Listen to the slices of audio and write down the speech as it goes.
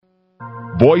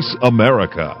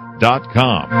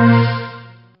voiceamerica.com.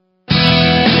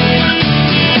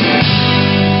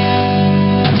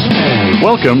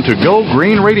 Welcome to Go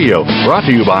Green Radio, brought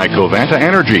to you by Covanta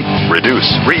Energy. Reduce,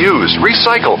 reuse,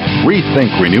 recycle.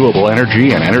 Rethink renewable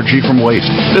energy and energy from waste.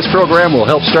 This program will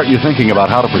help start you thinking about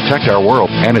how to protect our world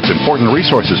and its important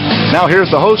resources. Now here's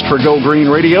the host for Go Green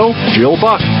Radio, Jill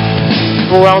Buck.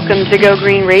 Welcome to Go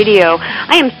Green Radio.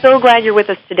 I am so glad you're with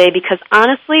us today because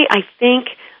honestly, I think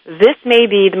this may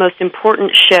be the most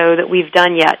important show that we've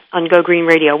done yet on Go Green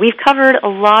Radio. We've covered a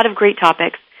lot of great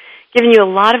topics, given you a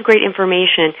lot of great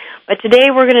information, but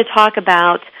today we're going to talk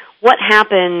about what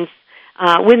happens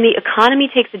when the economy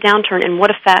takes a downturn and what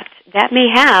effect that may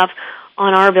have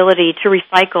on our ability to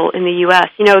recycle in the U.S.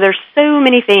 You know, there's so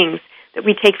many things that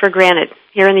we take for granted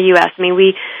here in the U.S. I mean,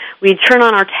 we turn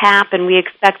on our tap and we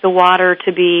expect the water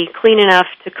to be clean enough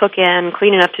to cook in,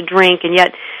 clean enough to drink, and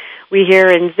yet we hear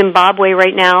in Zimbabwe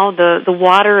right now the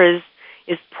water is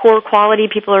poor quality.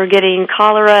 People are getting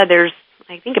cholera. There's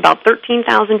I think about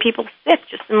 13,000 people sick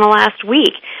just in the last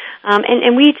week.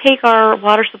 And we take our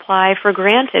water supply for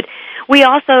granted. We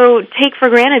also take for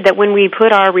granted that when we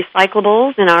put our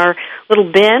recyclables in our little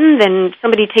bin, then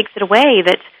somebody takes it away,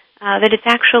 that it's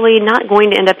actually not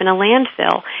going to end up in a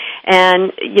landfill.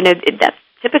 And, you know, that's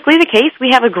typically the case.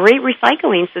 We have a great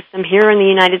recycling system here in the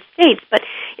United States, but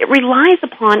it relies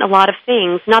upon a lot of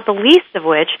things, not the least of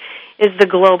which is the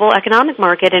global economic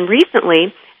market. And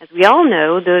recently, as we all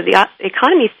know, the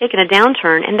economy has taken a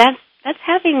downturn, and that's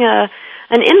having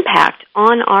an impact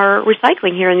on our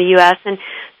recycling here in the U.S. And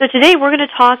so today we're going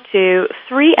to talk to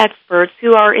three experts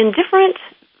who are in different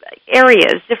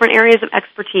areas of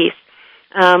expertise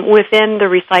within the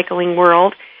recycling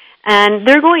world, and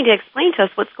they're going to explain to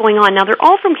us what's going on. Now, they're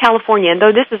all from California, and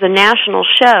though this is a national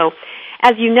show,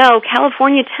 as you know,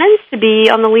 California tends to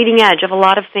be on the leading edge of a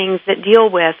lot of things that deal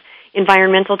with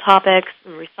environmental topics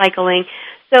and recycling.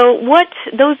 So what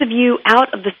those of you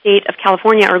out of the state of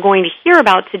California are going to hear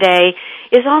about today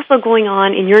is also going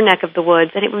on in your neck of the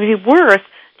woods, and it would be worth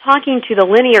talking to the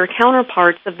linear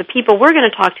counterparts of the people we're going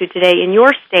to talk to today in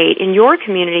your state, in your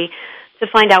community, to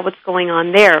find out what's going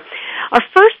on there. Our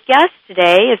first guest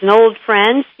today is an old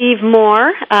friend, Steve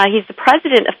Moore. He's the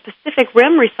president of Pacific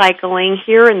Rim Recycling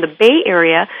here in the Bay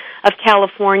Area of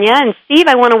California. And Steve,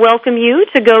 I want to welcome you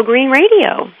to Go Green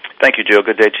Radio. Thank you, Jill.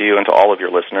 Good day to you and to all of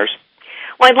your listeners.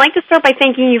 Well, I'd like to start by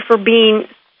thanking you for being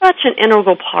such an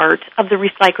integral part of the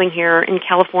recycling here in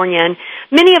California. And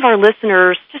many of our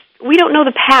listeners, we don't know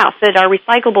the path that our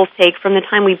recyclables take from the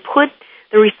time we put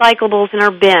the recyclables in our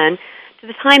bin to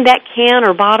the time that can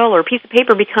or bottle or piece of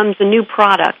paper becomes a new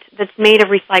product that's made of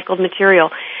recycled material.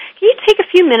 Can you take a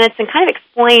few minutes and kind of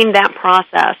explain that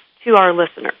process to our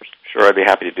listeners? Sure, I'd be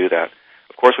happy to do that.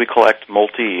 Of course, we collect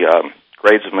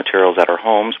grades of materials at our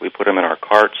homes. We put them in our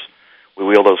carts. We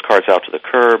wheel those carts out to the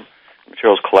curb. The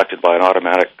material is collected by an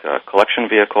automatic collection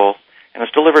vehicle, and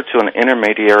it's delivered to an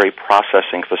intermediary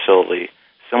processing facility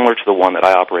similar to the one that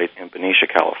I operate in Benicia,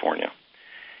 California.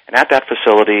 And at that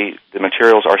facility, the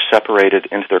materials are separated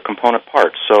into their component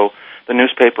parts. So the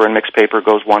newspaper and mixed paper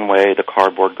goes one way, the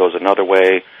cardboard goes another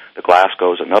way, the glass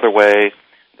goes another way,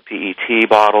 the PET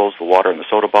bottles, the water and the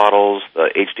soda bottles, the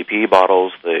HDPE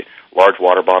bottles, the large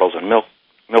water bottles and milk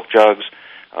jugs,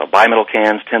 bi-metal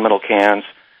cans, tin metal cans,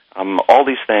 all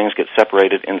these things get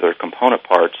separated into their component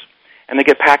parts, and they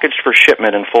get packaged for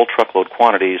shipment in full truckload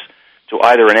quantities to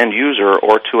either an end user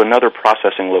or to another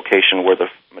processing location where the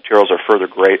materials are further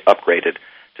upgraded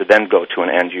to then go to an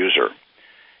end user.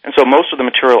 And so most of the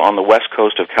material on the west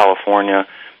coast of California,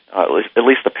 at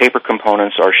least the paper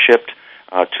components, are shipped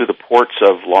to the ports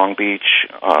of Long Beach,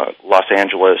 Los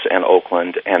Angeles, and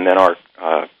Oakland, and then are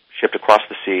shipped across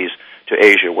the seas to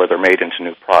Asia where they're made into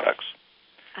new products.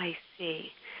 I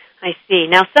see.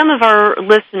 Now, some of our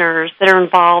listeners that are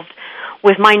involved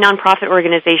with my nonprofit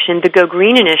organization, the Go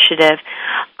Green Initiative,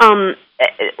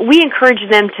 we encourage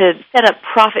them to set up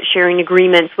profit-sharing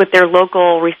agreements with their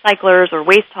local recyclers or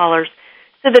waste haulers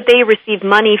so that they receive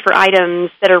money for items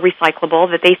that are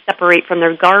recyclable, that they separate from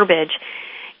their garbage.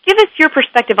 Give us your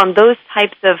perspective on those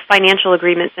types of financial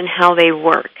agreements and how they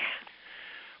work.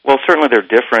 Well, certainly they're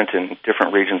different in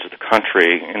different regions of the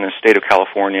country. In the state of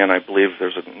California, and I believe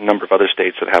there's a number of other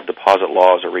states that have deposit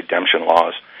laws or redemption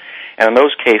laws, and in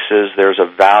those cases, there's a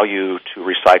value to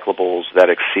recyclables that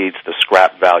exceeds the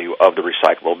scrap value of the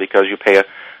recyclable because you pay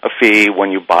a fee when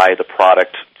you buy the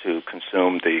product to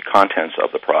consume the contents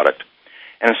of the product.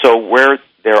 And so where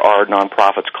there are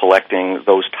nonprofits collecting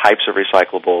those types of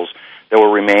recyclables, there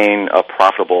will remain a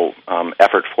profitable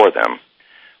effort for them.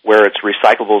 Where it's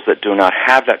recyclables that do not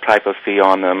have that type of fee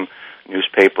on them,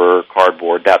 newspaper,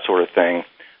 cardboard, that sort of thing,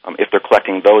 if they're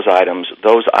collecting those items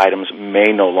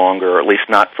may no longer, or at least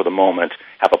not for the moment,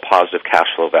 have a positive cash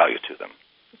flow value to them.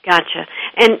 Gotcha.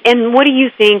 And what do you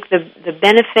think the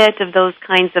benefit of those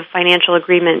kinds of financial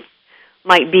agreements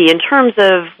might be in terms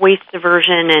of waste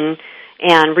diversion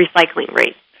and recycling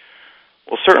rates?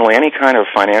 Well, certainly any kind of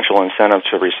financial incentive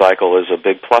to recycle is a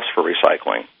big plus for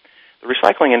recycling. The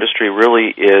recycling industry really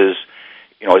is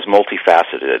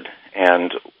multifaceted,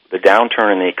 and the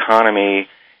downturn in the economy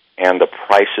and the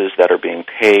prices that are being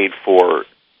paid for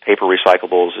paper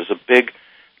recyclables is a big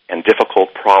and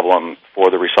difficult problem for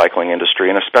the recycling industry,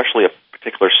 and especially a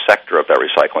particular sector of that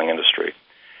recycling industry.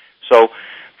 So,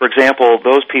 for example,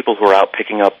 those people who are out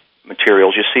picking up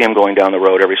materials, you see them going down the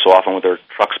road every so often with their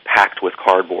trucks packed with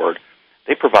cardboard.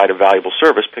 They provide a valuable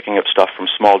service picking up stuff from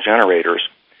small generators,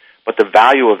 but the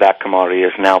value of that commodity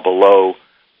is now below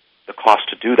the cost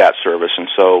to do that service, and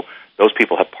so those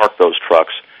people have parked those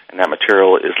trucks, and that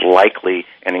material is likely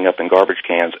ending up in garbage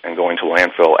cans and going to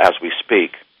landfill as we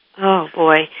speak. Oh,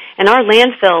 boy. And our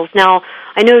landfills, now,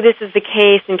 I know this is the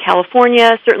case in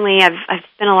California. Certainly, I've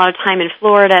spent a lot of time in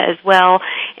Florida as well,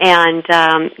 and,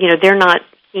 they're not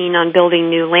keen on building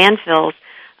new landfills.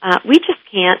 We just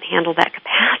can't handle that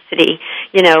capacity.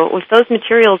 If those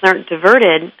materials aren't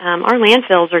diverted, our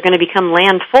landfills are going to become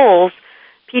landfulls,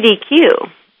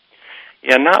 PDQ.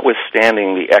 Yeah,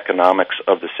 notwithstanding the economics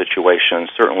of the situation,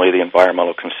 certainly the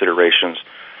environmental considerations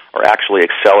are actually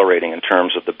accelerating in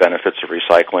terms of the benefits of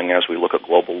recycling as we look at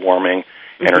global warming,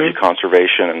 energy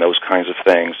conservation, and those kinds of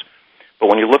things. But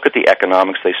when you look at the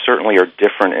economics, they certainly are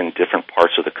different in different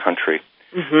parts of the country.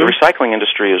 The recycling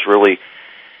industry is really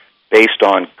based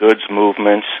on goods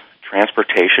movements,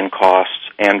 transportation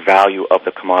costs, and value of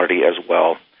the commodity as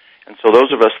well. And so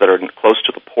those of us that are close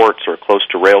to the ports or close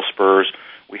to rail spurs,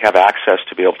 we have access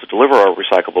to be able to deliver our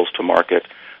recyclables to market.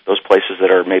 Those places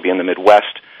that are maybe in the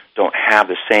Midwest don't have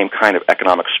the same kind of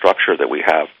economic structure that we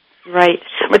have. Right.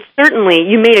 But certainly,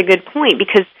 you made a good point,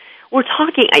 because we're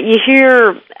talking, you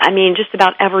hear, just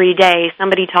about every day,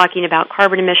 somebody talking about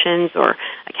carbon emissions or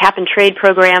a cap-and-trade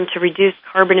program to reduce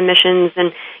carbon emissions,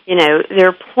 and, there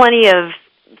are plenty of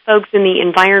folks in the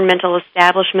environmental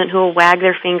establishment who will wag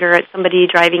their finger at somebody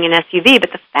driving an SUV,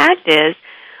 but the fact is,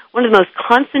 one of the most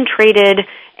concentrated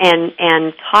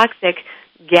and toxic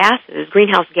gases,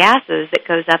 greenhouse gases, that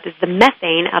goes up is the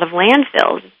methane out of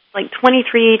landfills. It's like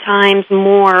 23 times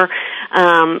more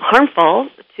harmful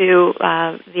to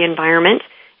the environment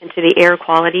and to the air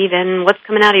quality than what's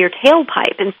coming out of your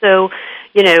tailpipe. And so,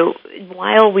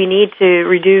 while we need to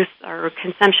reduce our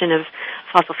consumption of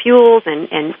fossil fuels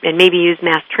and maybe use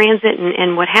mass transit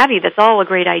and what have you, that's all a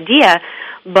great idea.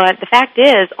 But the fact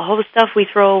is, all the stuff we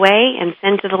throw away and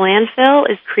send to the landfill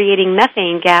is creating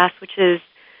methane gas, which is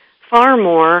far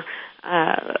more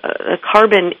a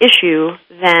carbon issue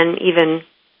than even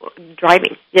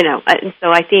driving, And so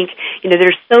I think,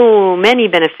 there's so many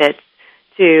benefits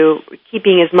to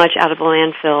keeping as much out of the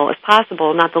landfill as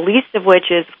possible, not the least of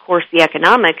which is, of course, the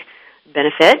economic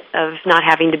benefit of not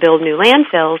having to build new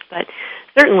landfills, but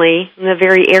certainly the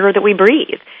very air that we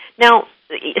breathe. Now,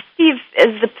 Steve, as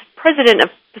the president of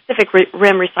Pacific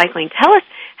Rim Recycling, tell us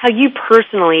how you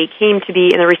personally came to be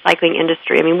in the recycling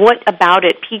industry. What about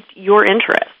it piqued your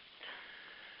interest?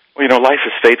 Well, life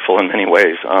is fateful in many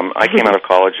ways. I came out of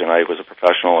college and I was a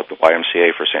professional at the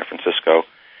YMCA for San Francisco,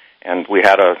 and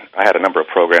I had a number of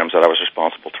programs that I was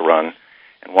responsible to run,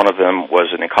 and one of them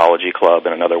was an ecology club,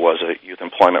 and another was a youth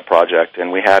employment project,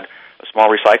 and we had a small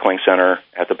recycling center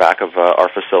at the back of our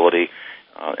facility,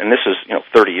 and this is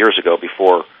 30 years ago,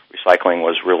 before recycling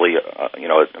was really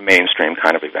a mainstream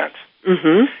kind of event.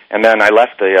 And then I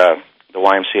left the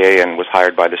YMCA and was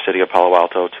hired by the city of Palo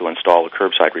Alto to install a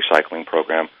curbside recycling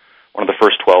program, one of the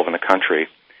first 12 in the country.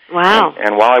 Wow.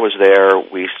 And while I was there,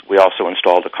 we also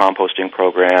installed a composting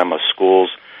program, a schools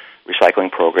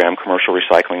recycling program, commercial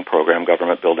recycling program,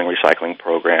 government building recycling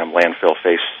program, landfill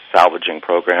face salvaging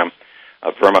program,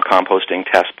 a vermicomposting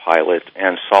test pilot,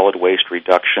 and solid waste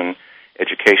reduction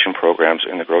education programs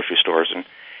in the grocery stores.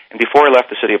 And before I left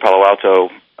the city of Palo Alto,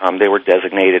 they were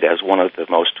designated as one of the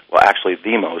most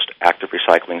active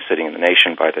recycling city in the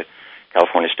nation by the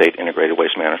California State Integrated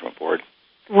Waste Management Board.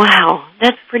 Wow,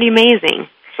 that's pretty amazing.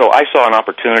 So I saw an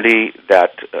opportunity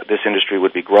that this industry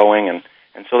would be growing, and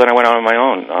so then I went out on my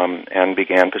own and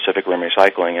began Pacific Rim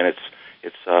Recycling, and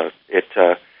it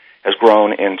has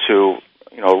grown into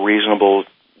a reasonable,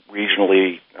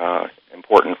 regionally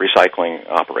important recycling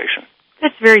operation.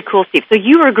 That's very cool, Steve. So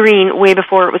you were green way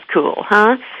before it was cool,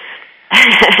 huh?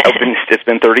 It's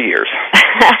been 30 years.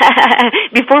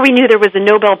 Before we knew there was a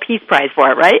Nobel Peace Prize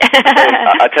for it, right?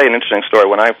 I'll tell you an interesting story.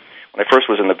 When when I first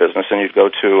was in the business, and you'd go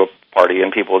to a party,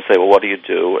 and people would say, well, what do you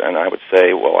do? And I would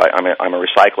say, well, I'm a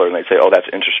recycler, and they'd say, oh, that's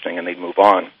interesting, and they'd move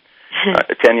on.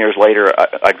 10 years later,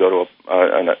 I'd go to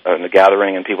a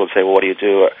gathering, and people would say, well, what do you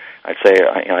do? I'd say,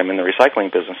 I'm in the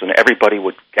recycling business, and everybody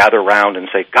would gather around and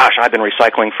say, gosh, I've been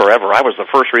recycling forever. I was the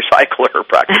first recycler,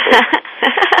 practically.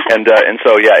 and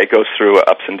so, yeah, it goes through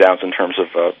ups and downs in terms of,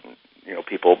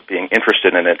 people being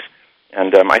interested in it.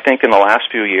 And I think in the last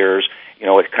few years,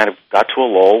 it kind of got to a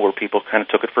lull where people kind of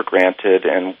took it for granted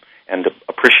and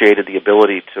appreciated the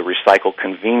ability to recycle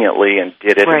conveniently and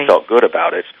did it and felt good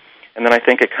about it. And then I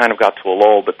think it kind of got to a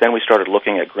lull, but then we started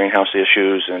looking at greenhouse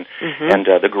issues and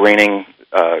the greening,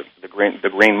 the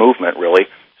green movement, really,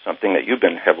 something that you've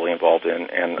been heavily involved in.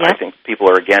 And I think people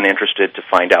are again interested to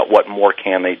find out what more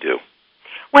can they do.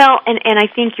 Well, and I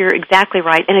think you're exactly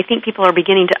right, and I think people are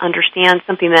beginning to understand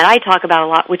something that I talk about a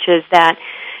lot, which is that,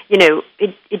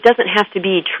 it doesn't have to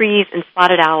be trees and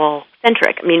spotted owl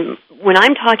centric. I mean, when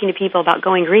I'm talking to people about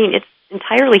going green, it's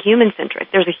entirely human centric.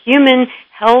 There's a human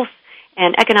health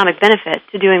and economic benefit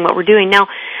to doing what we're doing. Now,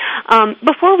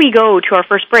 before we go to our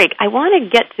first break, I want to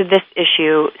get to this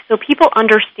issue so people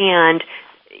understand,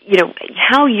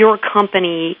 how your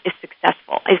company is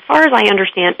successful. As far as I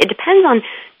understand, it depends on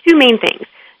two main things.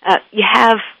 You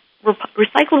have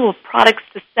recyclable products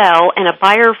to sell and a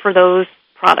buyer for those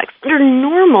products. Under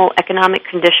normal economic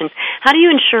conditions, how do you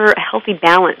ensure a healthy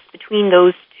balance between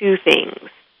those two things?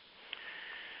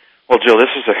 Well, Jill,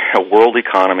 this is a world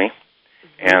economy,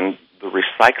 and the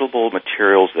recyclable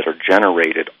materials that are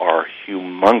generated are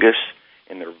humongous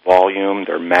in their volume,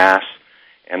 their mass,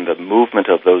 and the movement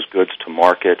of those goods to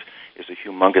market is a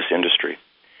humongous industry.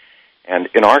 And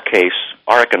in our case,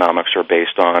 our economics are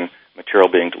based on material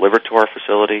being delivered to our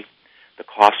facility, the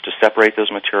cost to separate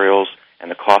those materials,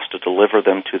 and the cost to deliver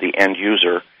them to the end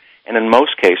user. And in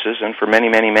most cases, and for many,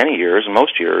 many, many years,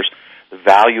 most years, the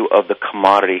value of the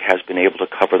commodity has been able to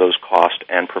cover those costs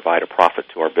and provide a profit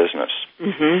to our business.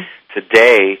 Mm-hmm.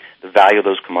 Today, the value of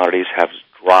those commodities have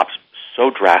dropped so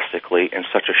drastically in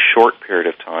such a short period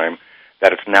of time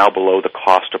that it's now below the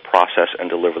cost to process and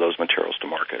deliver those materials to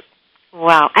market.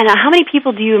 Wow. And how many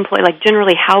people do you employ? Like,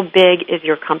 generally, how big is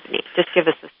your company? Just give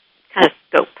us a kind of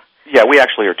scope. Yeah, we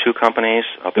actually are two companies.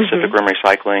 Pacific Rim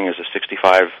Recycling is a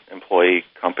 65-employee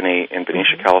company in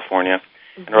Benicia, California.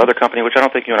 And our other company, which I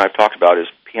don't think you and I have talked about, is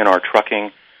P&R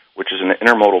Trucking, which is an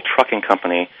intermodal trucking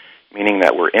company, meaning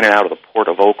that we're in and out of the port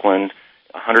of Oakland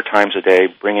 100 times a day,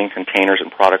 bringing containers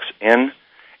and products in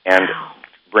and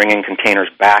bringing containers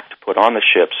back to put on the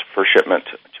ships for shipment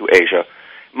to Asia.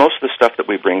 Most of the stuff that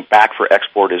we bring back for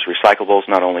export is recyclables,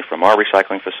 not only from our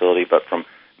recycling facility, but from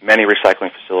many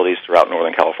recycling facilities throughout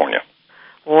Northern California.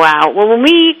 Wow. Well, when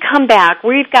we come back,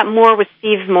 we've got more with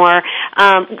Steve Moore.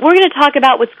 We're going to talk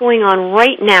about what's going on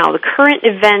right now, the current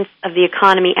events of the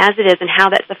economy as it is and how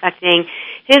that's affecting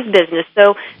his business.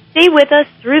 So stay with us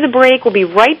through the break. We'll be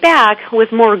right back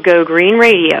with more Go Green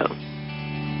Radio.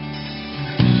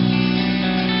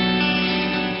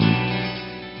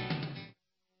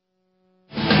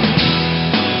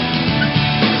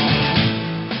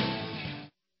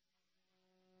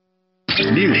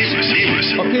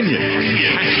 News, opinion,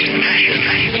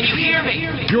 Can you hear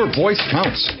me? your voice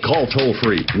counts. Call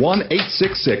toll-free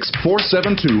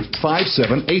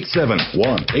 1-866-472-5787.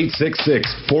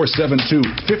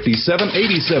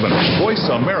 1-866-472-5787.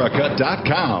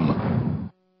 VoiceAmerica.com.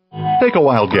 Take a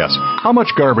wild guess. How much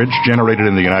garbage generated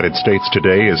in the United States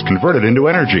today is converted into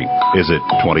energy? Is it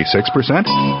 26%,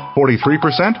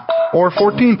 43%, or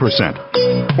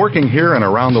 14%? Working here and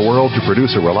around the world to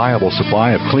produce a reliable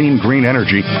supply of clean, green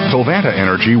energy, Covanta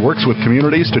Energy works with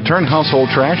communities to turn household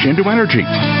trash into energy.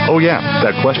 Oh yeah,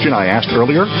 that question I asked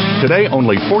earlier? Today,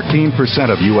 only 14%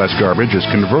 of U.S. garbage is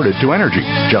converted to energy.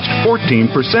 Just 14%.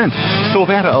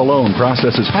 Covanta alone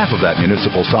processes half of that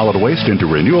municipal solid waste into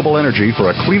renewable energy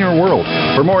for a cleaner world.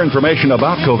 For more information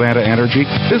about Covanta Energy,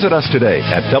 visit us today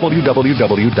at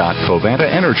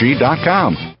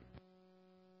www.covantaenergy.com.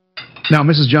 Now,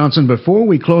 Mrs. Johnson, before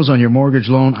we close on your mortgage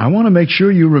loan, I want to make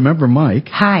sure you remember Mike.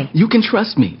 Hi. You can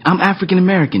trust me. I'm African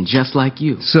American, just like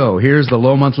you. So, here's the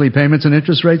low monthly payments and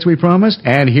interest rates we promised,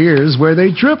 and here's where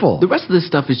they triple. The rest of this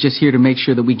stuff is just here to make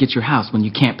sure that we get your house when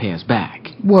you can't pay us back.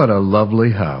 What a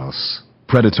lovely house.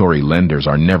 Predatory lenders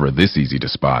are never this easy to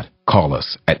spot. Call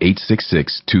us at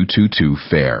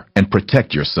 866-222-FAIR and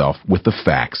protect yourself with the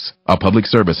facts. A public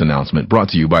service announcement brought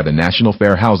to you by the National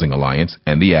Fair Housing Alliance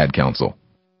and the Ad Council.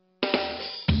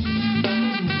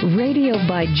 Radio Radio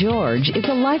by George is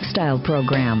a lifestyle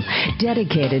program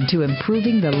dedicated to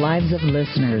improving the lives of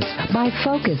listeners by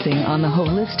focusing on the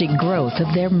holistic growth of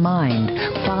their mind,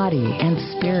 body, and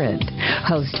spirit.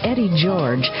 Host Eddie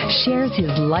George shares his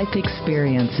life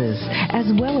experiences as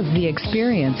well as the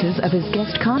experiences of his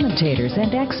guest commentators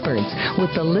and experts with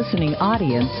the listening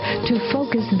audience to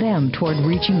focus them toward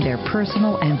reaching their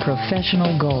personal and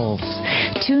professional goals.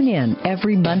 Tune in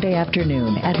every Monday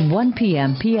afternoon at 1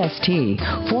 p.m. PST,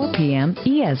 4 p.m.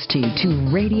 EST to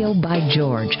Radio by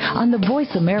George on the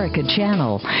Voice America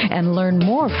channel and learn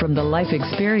more from the life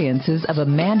experiences of a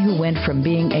man who went from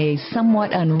being a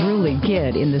somewhat unruly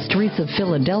kid in the streets of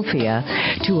Philadelphia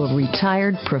to a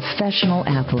retired professional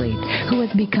athlete who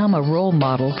has become a role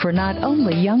model for not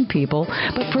only young people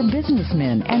but for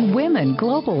businessmen and women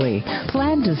globally.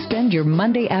 Plan to spend your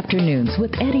Monday afternoons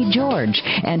with Eddie George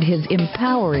and his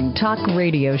empowering talk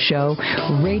radio show,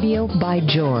 Radio by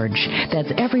George.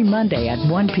 That's every Monday at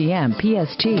 1 p.m.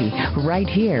 PST, right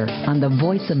here on the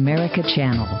Voice America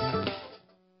channel.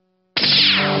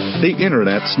 The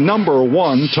Internet's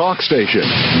 #1 talk station.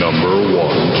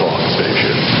 #1 talk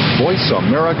station.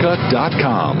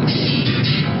 VoiceAmerica.com.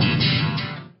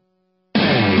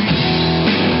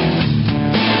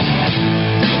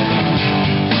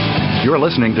 You're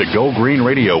listening to Go Green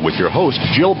Radio with your host,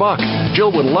 Jill Buck.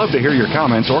 Jill would love to hear your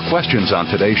comments or questions on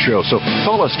today's show, so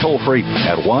call us toll-free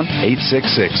at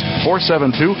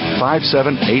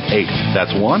 1-866-472-5788.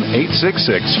 That's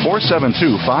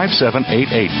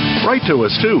 1-866-472-5788. Write to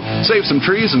us, too. Save some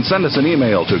trees and send us an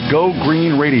email to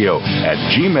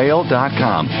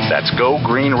gogreenradio@gmail.com. That's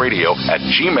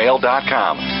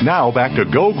gogreenradio@gmail.com. Now back to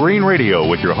Go Green Radio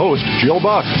with your host, Jill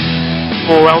Buck.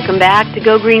 Well, welcome back to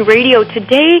Go Green Radio.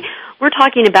 Today, we're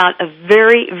talking about a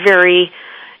very, very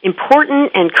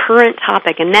important and current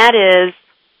topic, and that is,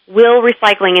 will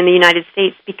recycling in the United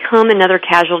States become another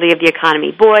casualty of the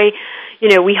economy? Boy,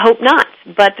 we hope not.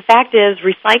 But the fact is,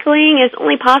 recycling is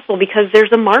only possible because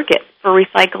there's a market for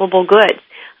recyclable goods.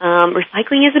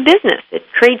 Recycling is a business. It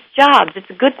creates jobs. It's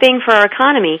a good thing for our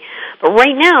economy. But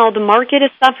right now, the market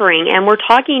is suffering, and we're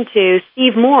talking to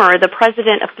Steve Moore, the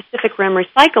president of Pacific Rim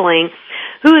Recycling,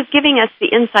 who is giving us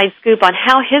the inside scoop on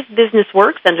how his business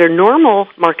works under normal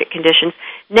market conditions.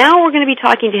 Now we're going to be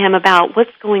talking to him about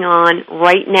what's going on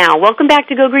right now. Welcome back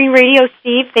to Go Green Radio,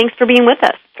 Steve. Thanks for being with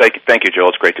us. Thank you, Joel.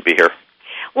 It's great to be here.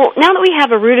 Well, now that we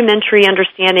have a rudimentary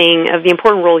understanding of the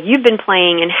important role you've been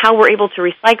playing and how we're able to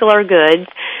recycle our goods,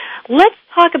 let's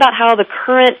talk about how the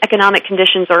current economic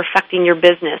conditions are affecting your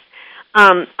business.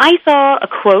 I saw a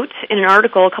quote in an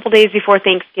article a couple days before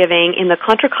Thanksgiving in the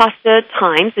Contra Costa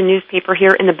Times, a newspaper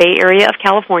here in the Bay Area of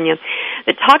California,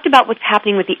 that talked about what's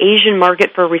happening with the Asian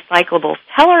market for recyclables.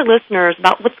 Tell our listeners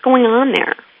about what's going on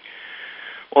there.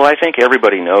 Well, I think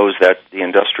everybody knows that the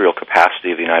industrial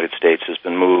capacity of the United States has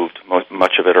been moved,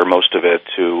 much of it or most of it,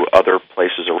 to other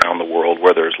places around the world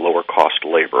where there's lower cost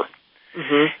labor.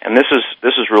 Mm-hmm. And this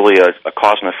is really a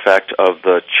cause and effect of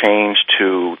the change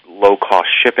to low cost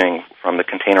shipping from the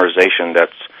containerization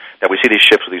that we see these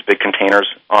ships with these big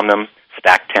containers on them,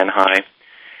 stacked 10 high,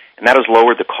 and that has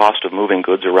lowered the cost of moving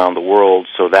goods around the world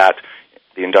so that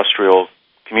the industrial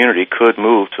community could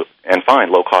move to and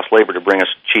find low cost labor to bring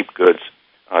us cheap goods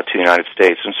to the United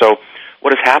States. And so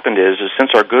what has happened is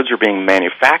since our goods are being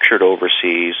manufactured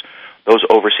overseas, those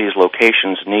overseas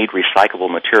locations need recyclable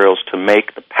materials to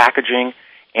make the packaging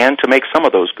and to make some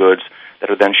of those goods that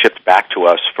are then shipped back to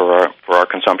us for our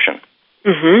consumption.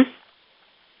 Mm-hmm.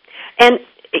 And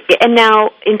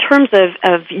now, in terms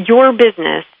of your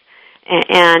business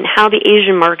and how the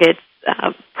Asian markets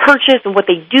purchase and what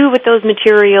they do with those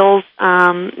materials,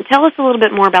 tell us a little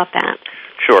bit more about that.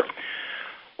 Sure.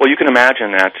 Well, you can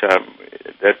imagine that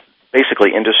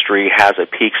basically industry has a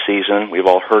peak season. We've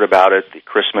all heard about it. The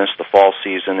Christmas, the fall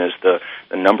season is the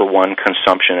number one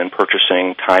consumption and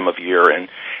purchasing time of year. And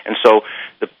so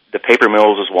the paper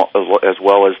mills as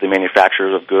well as the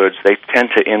manufacturers of goods, they tend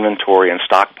to inventory and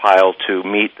stockpile to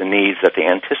meet the needs that they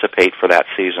anticipate for that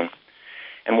season.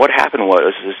 And what happened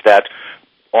is that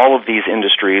all of these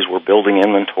industries were building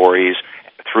inventories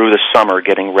through the summer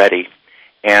getting ready,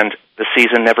 and the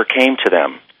season never came to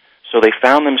them. So they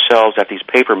found themselves at these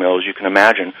paper mills, you can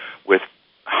imagine, with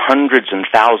hundreds and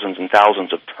thousands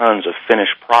of tons of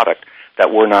finished product that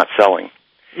were not selling.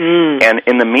 Mm. And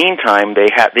in the meantime,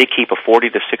 they keep a 40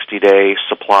 to 60-day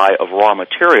supply of raw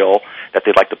material that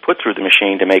they'd like to put through the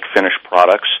machine to make finished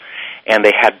products, and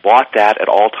they had bought that at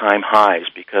all-time highs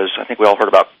because I think we all heard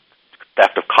about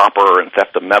theft of copper and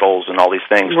theft of metals and all these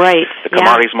things. Right. The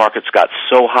commodities markets got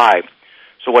so high.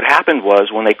 So what happened was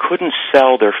when they couldn't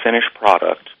sell their finished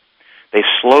product, they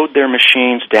slowed their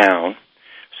machines down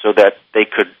so that they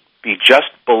could be just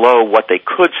below what they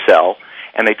could sell,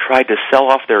 and they tried to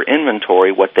sell off their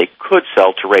inventory, what they could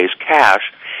sell, to raise cash.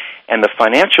 And the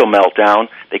financial meltdown,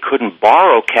 they couldn't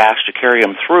borrow cash to carry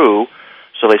them through,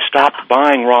 so they stopped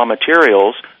buying raw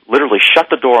materials, literally shut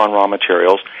the door on raw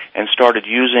materials, and started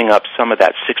using up some of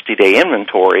that 60-day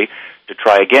inventory to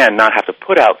try again, not have to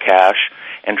put out cash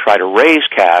and try to raise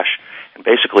cash. And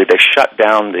basically they shut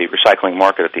down the recycling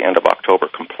market at the end of October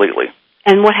completely.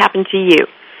 And what happened to you?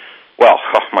 Well,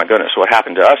 oh my goodness, what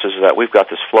happened to us is that we've got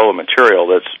this flow of material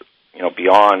that's,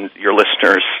 beyond your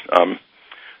listeners'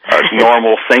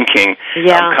 normal thinking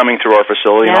coming through our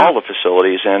facility and all the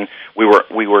facilities, and we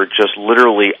were just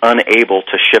literally unable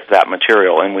to ship that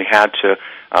material, and we had to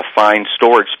find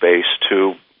storage space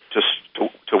to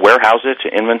warehouse it, to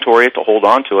inventory it, to hold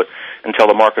on to it until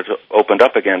the market opened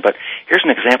up again. But here's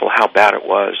an example of how bad it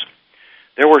was.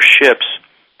 There were ships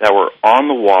that were on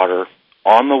the water,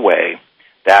 on the way,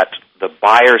 that the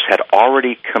buyers had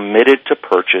already committed to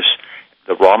purchase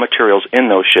the raw materials in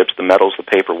those ships, the metals, the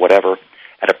paper, whatever,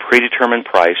 at a predetermined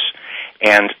price,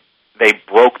 and they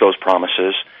broke those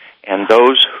promises, and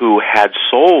those who had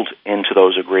sold into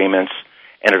those agreements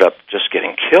ended up just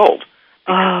getting killed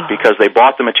because they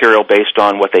bought the material based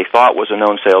on what they thought was a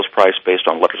known sales price, based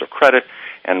on letters of credit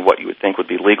and what you would think would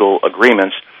be legal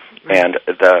agreements, and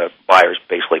the buyers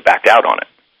basically backed out on it.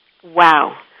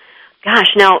 Wow.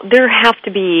 Gosh, now there have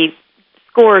to be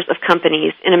scores of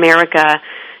companies in America,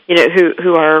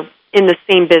 who are in the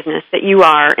same business that you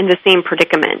are, in the same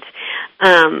predicament.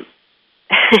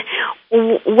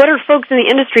 What are folks in the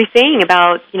industry saying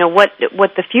about, what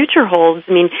the future holds?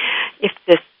 I mean, if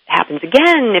this happens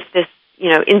again, if this,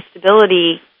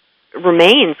 instability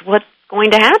remains, what's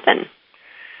going to happen?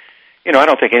 I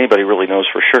don't think anybody really knows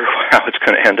for sure how it's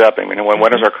going to end up. I mean,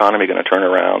 when is our economy going to turn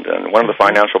around, and when are the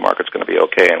financial markets going to be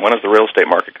okay, and when is the real estate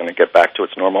market going to get back to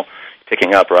its normal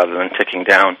ticking up rather than ticking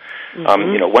down?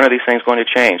 When are these things going to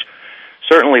change?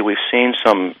 Certainly, we've seen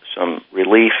some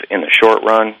relief in the short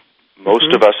run.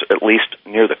 Most of us, at least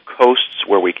near the coasts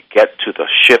where we could get to the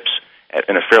ships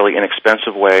in a fairly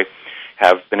inexpensive way,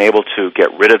 have been able to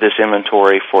get rid of this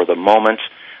inventory for the moment.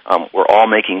 We're all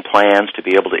making plans to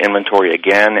be able to inventory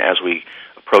again as we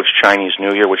approach Chinese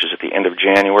New Year, which is at the end of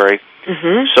January.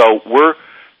 So we're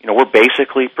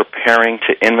basically preparing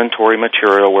to inventory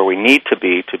material where we need to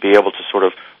be able to sort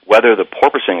of weather the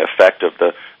porpoising effect of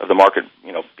the market,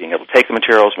 being able to take the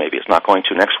materials. Maybe it's not going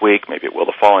to next week, maybe it will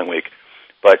the following week.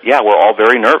 But yeah, we're all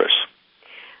very nervous.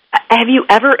 Have you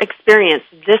ever experienced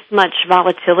this much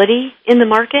volatility in the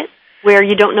market where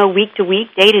you don't know week to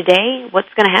week, day to day, what's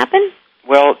going to happen?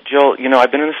 Well, Jill,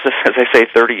 I've been in this, as I say,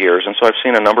 30 years, and so I've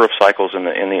seen a number of cycles in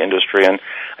the industry, and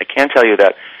I can tell you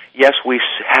that, yes, we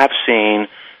have seen,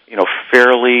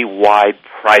 fairly wide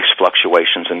price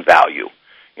fluctuations in value.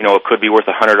 It could be worth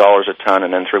 $100 a ton,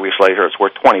 and then 3 weeks later it's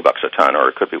worth $20 a ton, or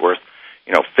it could be worth,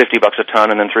 $50 a ton,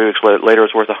 and then 3 weeks later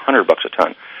it's worth $100 a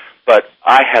ton. But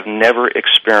I have never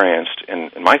experienced,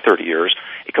 in my 30 years,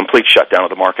 a complete shutdown of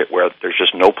the market where there's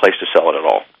just no place to sell it at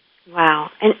all.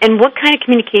 Wow. And what kind of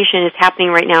communication is happening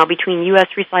right now between U.S.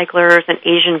 recyclers and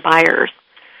Asian buyers?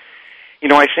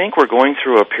 I think we're going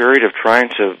through a period of trying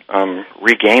to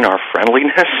regain our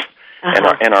friendliness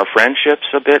and our friendships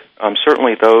a bit.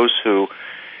 Certainly those who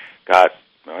got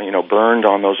burned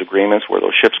on those agreements where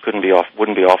those ships wouldn't be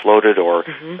offloaded, or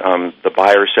the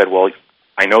buyer said, well,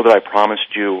 I know that I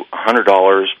promised you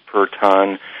 $100 per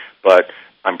ton, but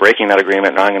I'm breaking that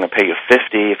agreement, and I'm going to pay you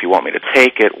 $50 if you want me to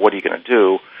take it. What are you going to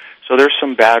do? So there's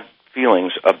some bad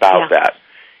feelings about that.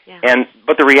 Yeah.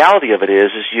 But the reality of it is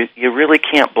you really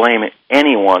can't blame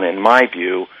anyone, in my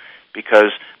view,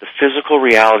 because the physical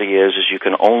reality is you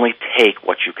can only take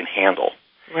what you can handle.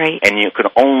 Right. And you can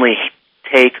only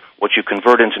take what you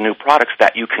convert into new products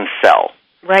that you can sell.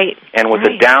 Right. And with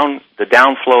the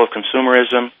downflow of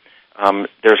consumerism,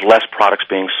 there's less products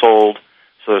being sold,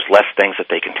 so there's less things that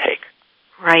they can take.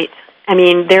 Right. I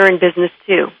mean, they're in business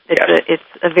too. It's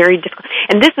a very difficult,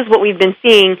 and this is what we've been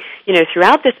seeing,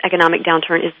 throughout this economic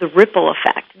downturn, is the ripple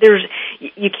effect.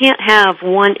 You can't have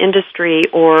one industry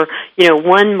or,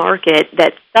 one market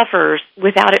that suffers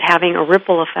without it having a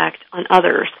ripple effect on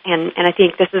others. And I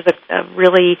think this is a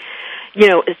really,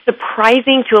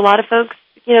 surprising to a lot of folks,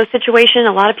 situation.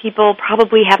 A lot of people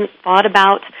probably haven't thought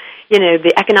about,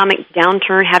 the economic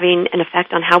downturn having an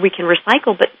effect on how we can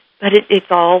recycle, but it's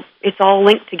all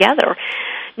linked together.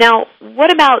 Now,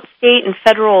 what about state and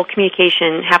federal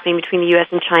communication happening between the U.S.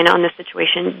 and China on this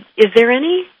situation? Is there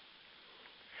any?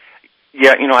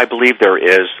 Yeah, I believe there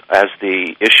is. As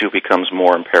the issue becomes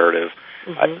more imperative,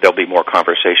 there'll be more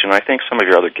conversation. I think some of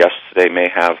your other guests today may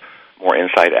have more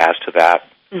insight as to that.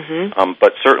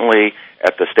 But certainly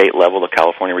at the state level, the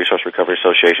California Resource Recovery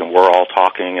Association, we're all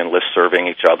talking and list-serving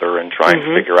each other and trying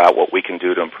to figure out what we can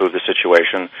do to improve the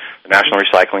situation. The National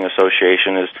Recycling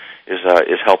Association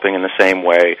is helping in the same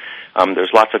way.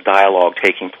 There's lots of dialogue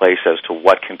taking place as to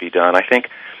what can be done. I think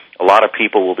a lot of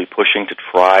people will be pushing to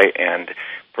try and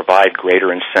provide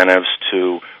greater incentives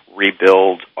to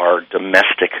rebuild our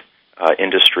domestic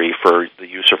industry for the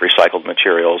use of recycled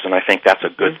materials, and I think that's a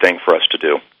good thing for us to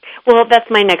do. Well, that's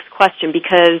my next question,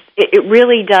 because it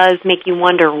really does make you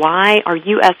wonder why our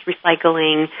U.S.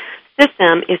 recycling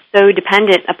system is so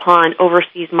dependent upon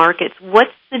overseas markets.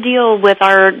 What's the deal with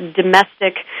our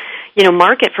domestic,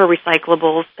 market for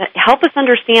recyclables? Help us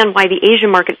understand why the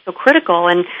Asian market is so critical,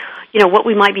 and what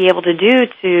we might be able to do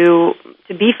to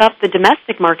beef up the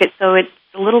domestic market so it's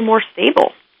a little more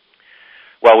stable.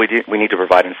 Well, we need to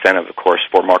provide incentive, of course,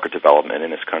 for market development in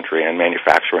this country and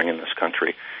manufacturing in this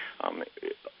country.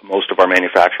 Most of our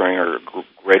manufacturing, or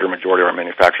greater majority of our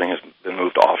manufacturing, has been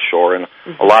moved offshore, and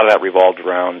a lot of that revolved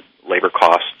around labor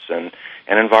costs and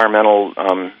environmental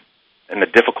and the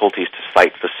difficulties to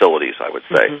site facilities, I would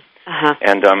say.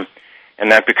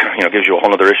 And that gives you a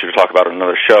whole other issue to talk about in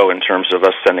another show in terms of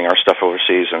us sending our stuff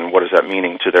overseas and what is that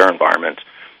meaning to their environment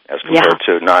as compared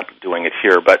to not doing it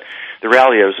here. But the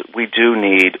reality is we do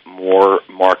need more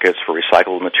markets for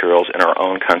recyclable materials in our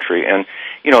own country. And,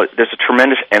 there's a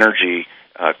tremendous energy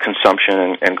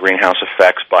consumption and greenhouse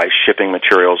effects by shipping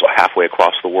materials halfway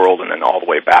across the world and then all the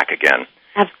way back again.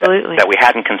 Absolutely. That we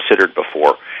hadn't considered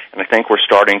before. And I think we're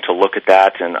starting to look at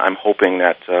that, and I'm hoping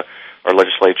that our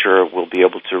legislature will be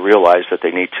able to realize that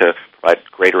they need to provide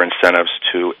greater incentives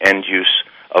to end use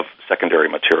of secondary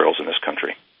materials in this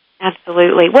country.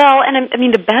 Absolutely. Well, and I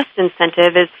mean, the best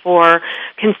incentive is for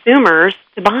consumers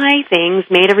to buy things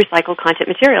made of recycled content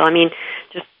material. I mean,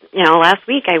 just, last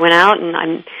week I went out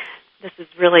and this is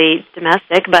really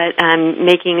domestic, but I'm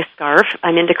making a scarf.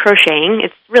 I'm into crocheting.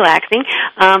 It's relaxing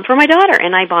for my daughter,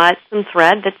 and I bought some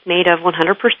thread that's made of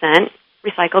 100%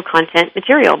 recycled content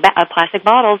material, plastic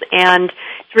bottles, and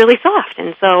it's really soft,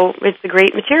 and so it's a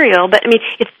great material. But, I mean,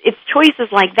 it's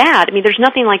choices like that. I mean, there's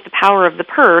nothing like the power of the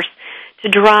purse to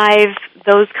drive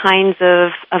those kinds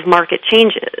of market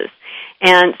changes.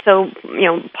 And so,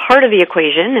 part of the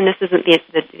equation, and this isn't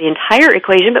the entire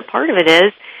equation, but part of it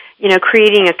is,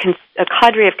 creating a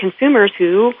cadre of consumers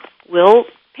who will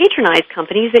patronize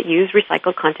companies that use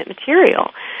recycled content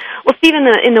material. Well, Steve, in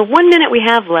the 1 minute we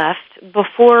have left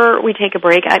before we take a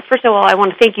break, first of all, I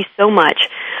want to thank you so much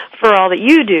for all that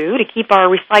you do to keep our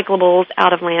recyclables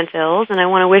out of landfills, and I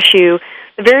want to wish you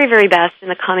the very, very best in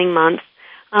the coming months.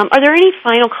 Are there any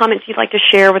final comments you'd like to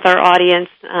share with our audience?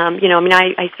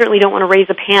 I certainly don't want to raise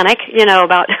a panic,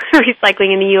 about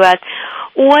recycling in the U.S.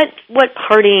 What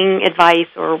parting advice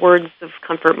or words of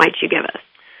comfort might you give us?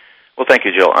 Well, thank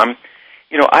you, Jill. I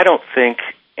don't think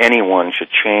anyone should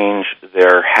change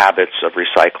their habits of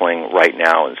recycling right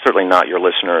now, and certainly not your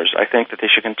listeners. I think that they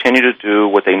should continue to do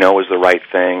what they know is the right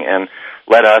thing, and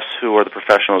let us, who are the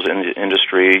professionals in the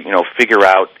industry, figure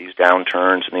out these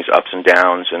downturns and these ups and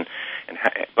downs.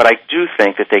 But I do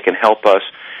think that they can help us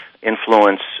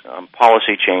influence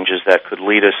policy changes that could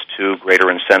lead us to greater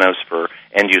incentives for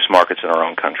end-use markets in our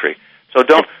own country. So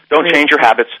don't change your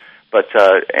habits, but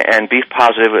and be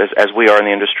positive as we are in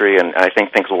the industry, and I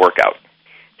think things will work out.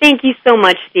 Thank you so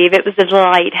much, Steve. It was a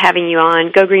delight having you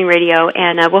on Go Green Radio,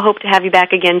 and we'll hope to have you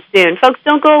back again soon. Folks,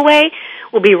 don't go away.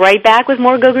 We'll be right back with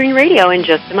more Go Green Radio in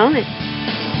just a moment.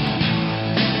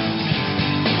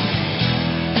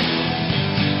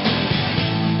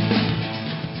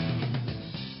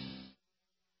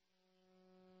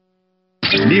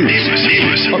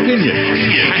 News, opinion.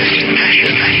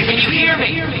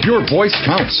 Your voice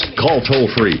counts. Call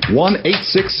toll-free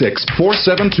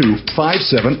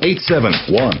 1-866-472-5787.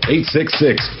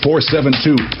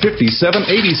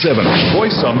 1-866-472-5787.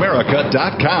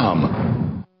 VoiceAmerica.com.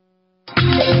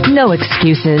 No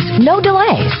excuses, no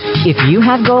delays. If you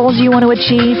have goals you want to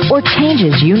achieve or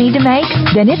changes you need to make,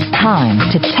 then it's time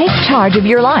to take charge of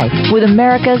your life with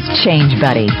America's Change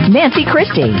Buddy, Nancy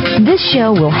Christie. This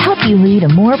show will help you lead a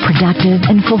more productive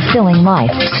and fulfilling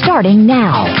life starting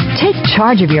now. Take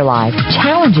Charge of Your Life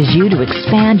challenges you to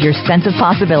expand your sense of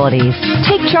possibilities.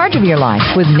 Take Charge of Your Life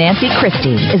with Nancy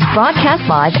Christie is broadcast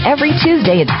live every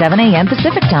Tuesday at 7 a.m.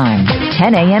 Pacific Time,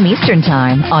 10 a.m. Eastern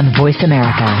Time on Voice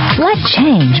America. Let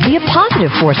change be a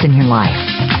positive force in your life.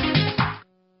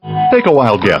 Take a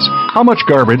wild guess. How much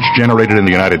garbage generated in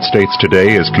the United States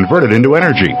today is converted into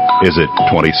energy? Is it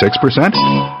 26%,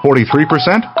 43%,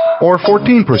 or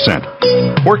 14%?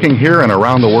 Working here and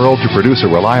around the world to produce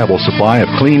a reliable supply of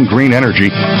clean, green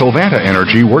energy, Covanta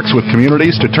Energy works with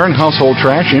communities to turn household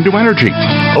trash into energy.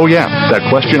 Oh yeah, that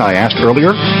question I asked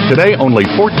earlier? Today, only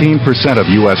 14% of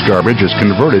U.S. garbage is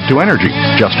converted to energy.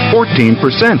 Just 14%.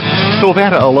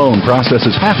 Covanta alone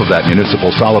processes half of that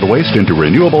municipal solid waste into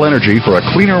renewable energy for a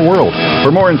cleaner world. For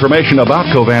more information about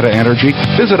Covanta Energy,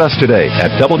 visit us today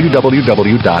at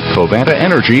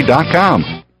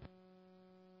www.covantaenergy.com.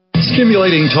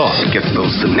 Stimulating talk. It gets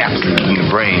those synapses in the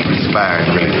brain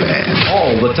firing really fast.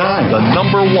 All the time. The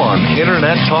 #1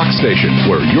 Internet talk station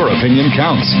where your opinion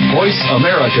counts.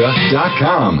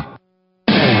 VoiceAmerica.com.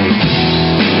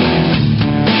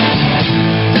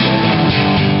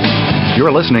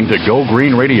 You're listening to Go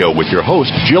Green Radio with your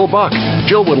host, Jill Buck.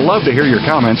 Jill would love to hear your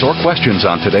comments or questions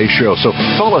on today's show, so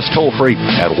call us toll-free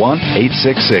at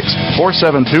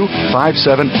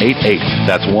 1-866-472-5788.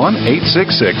 That's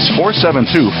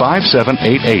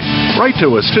 1-866-472-5788. Write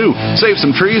to us, too. Save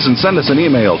some trees and send us an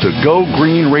email to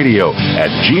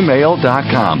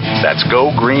gogreenradio@gmail.com. That's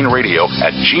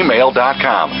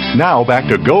gogreenradio@gmail.com. Now, back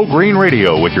to Go Green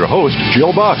Radio with your host,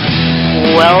 Jill Buck.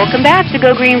 Welcome back to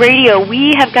Go Green Radio.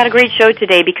 We have got a great show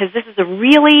today because this is a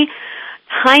really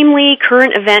timely,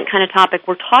 current event kind of topic.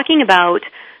 We're talking about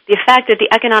the effect that the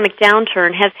economic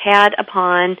downturn has had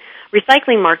upon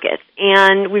recycling markets.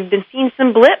 And we've been seeing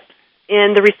some blips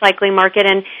in the recycling market,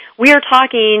 and we are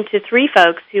talking to three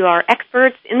folks who are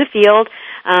experts in the field.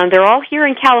 They're all here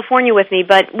in California with me,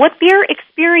 but what they're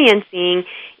experiencing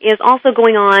is also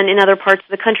going on in other parts of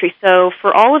the country. So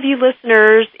for all of you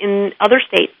listeners in other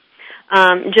states,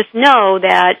 just know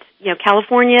that,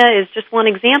 California is just one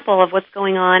example of what's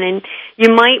going on, and you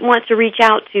might want to reach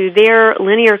out to their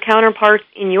linear counterparts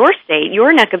in your state,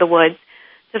 your neck of the woods,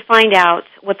 to find out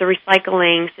what the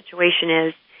recycling situation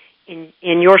is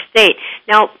in your state.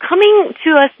 Now, coming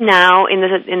to us now in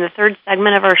the third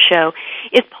segment of our show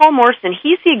is Paul Morrison.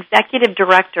 He's the executive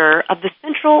director of the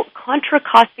Central Contra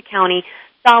Costa County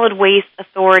Solid Waste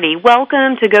Authority.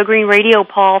 Welcome to Go Green Radio,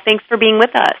 Paul. Thanks for being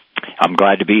with us. I'm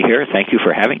glad to be here. Thank you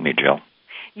for having me, Jill.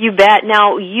 You bet.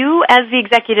 Now, you as the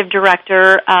executive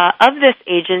director of this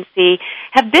agency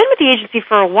have been with the agency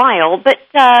for a while, but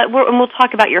we'll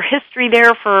talk about your history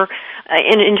there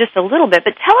in just a little bit.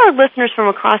 But tell our listeners from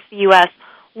across the U.S.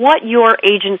 what your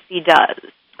agency does.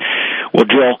 Well,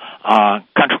 Jill,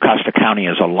 Contra Costa County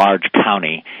is a large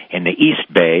county in the East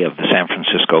Bay of the San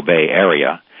Francisco Bay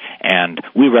Area, and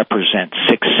we represent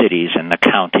 6 cities in the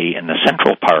county, in the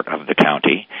central part of the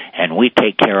county, and we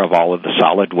take care of all of the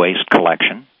solid waste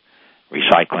collection,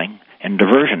 recycling, and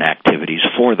diversion activities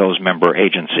for those member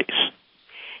agencies.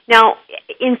 Now,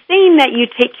 in saying that you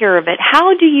take care of it,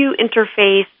 how do you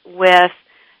interface with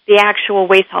the actual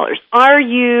waste haulers? Are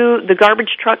you the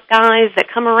garbage truck guys that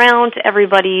come around to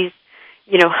everybody's,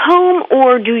 home,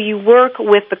 or do you work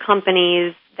with the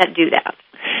companies that do that?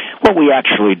 What we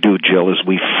actually do, Jill, is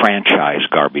we franchise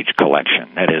garbage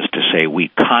collection. That is to say, we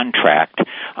contract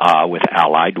with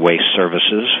Allied Waste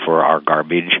Services for our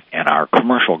garbage and our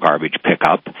commercial garbage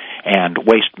pickup, and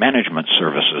waste management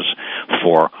services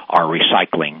for our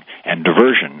recycling and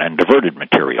diversion and diverted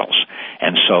materials.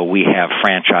 And so we have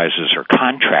franchises or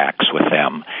contracts with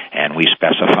them, and we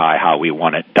specify how we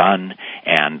want it done,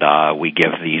 and we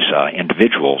give these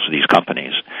individuals, these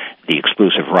companies, the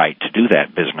exclusive right to do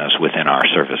that business within our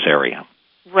service area.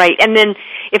 Right. And then,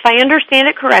 if I understand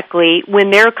it correctly, when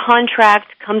their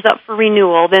contract comes up for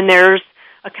renewal, then there's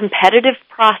a competitive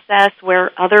process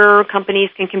where other companies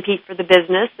can compete for the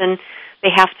business, and they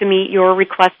have to meet your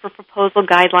request for proposal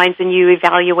guidelines, and you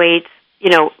evaluate,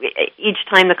 each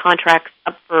time the contract's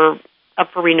up for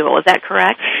renewal. Is that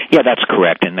correct? Yeah, that's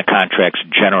correct. And the contracts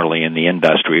generally in the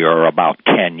industry are about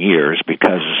 10 years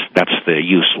because that's the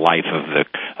use life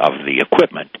of the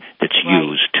equipment that's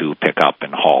used to pick up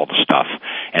and haul the stuff.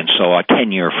 And so a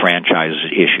 10-year franchise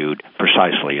is issued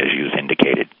precisely as you've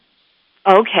indicated.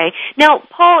 Okay. Now,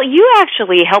 Paul, you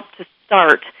actually helped to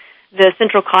start the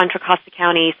Central Contra Costa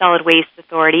County Solid Waste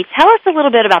Authority. Tell us a little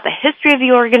bit about the history of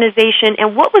the organization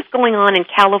and what was going on in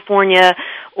California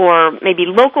or maybe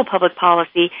local public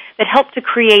policy that helped to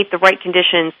create the right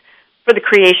conditions for the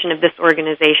creation of this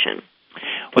organization.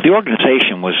 Well, the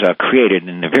organization was created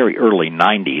in the very early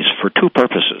 90s for 2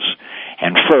 purposes.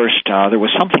 And first, there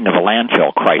was something of a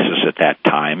landfill crisis at that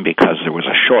time because there was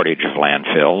a shortage of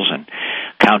landfills, and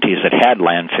counties that had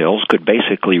landfills could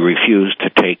basically refuse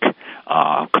to take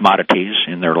commodities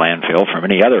in their landfill from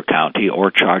any other county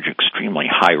or charge extremely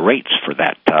high rates for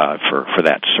that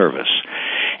service.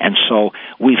 And so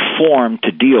we formed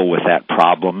to deal with that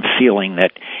problem, feeling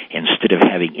that instead of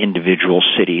having individual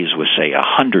cities with, say,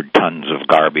 100 tons of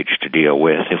garbage to deal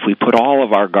with, if we put all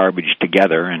of our garbage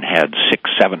together and had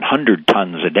 600-700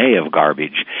 tons a day of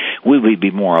garbage, we would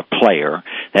be more a player.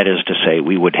 That is to say,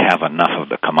 we would have enough of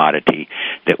the commodity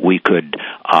that we could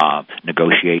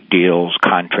negotiate deals,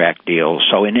 contract deals.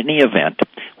 So in any event,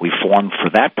 we formed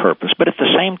for that purpose. But at the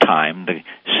same time, the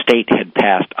state had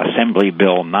passed Assembly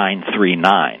Bill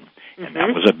 939, and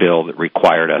that was a bill that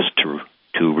required us to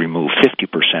remove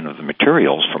 50% of the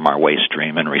materials from our waste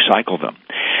stream and recycle them.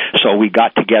 So we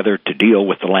got together to deal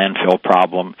with the landfill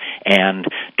problem and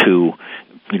to,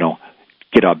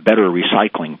 get a better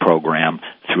recycling program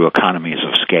through economies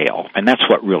of scale. And that's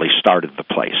what really started the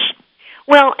place.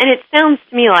 Well, and it sounds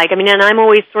to me like, and I'm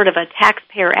always sort of a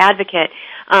taxpayer advocate,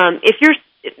 if you're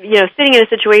sitting in a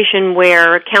situation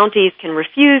where counties can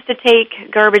refuse to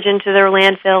take garbage into their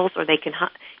landfills, or they can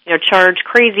charge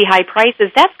crazy high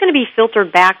prices, that's going to be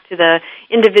filtered back to the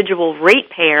individual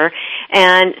ratepayer.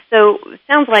 And so it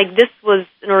sounds like this was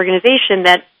an organization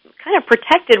that kind of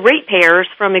protected ratepayers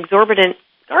from exorbitant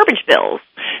garbage bills.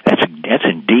 That's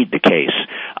indeed the case.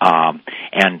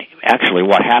 And actually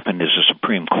what happened is the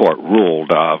Supreme Court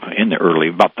ruled in the early,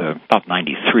 about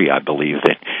 93, I believe,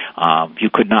 that you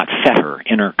could not fetter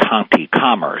inter-county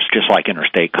commerce, just like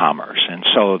interstate commerce. And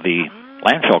so the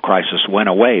landfill crisis went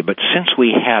away. But since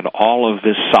we had all of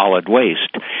this solid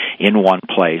waste in one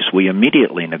place, we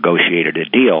immediately negotiated a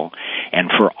deal. And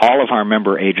for all of our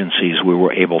member agencies, we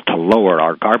were able to lower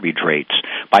our garbage rates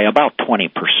by about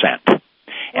 20%.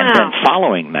 And then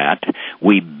following that,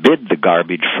 we bid the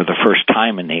garbage for the first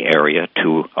time in the area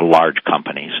to large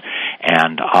companies,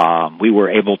 and we were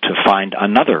able to find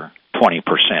another 20%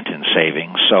 in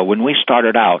savings. So when we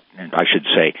started out, I should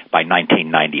say by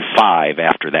 1995,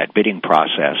 after that bidding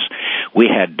process, we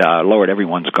had lowered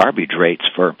everyone's garbage rates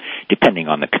for, depending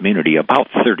on the community, about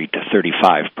 30 to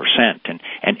 35%.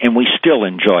 And we still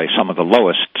enjoy some of the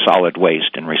lowest solid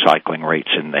waste and recycling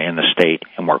rates in the state,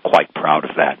 and we're quite proud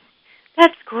of that.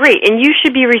 That's great, and you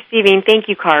should be receiving thank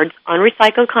you cards on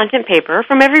recycled content paper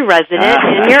from every resident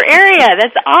in your area.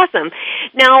 That's awesome.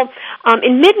 Now,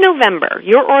 in mid-November,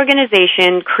 your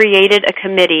organization created a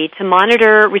committee to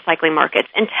monitor recycling markets.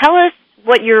 And tell us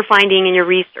what you're finding in your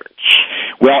research.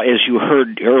 Well, as you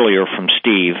heard earlier from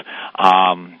Steve,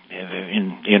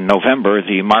 in November,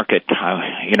 the market,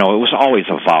 it was always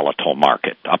a volatile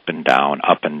market, up and down,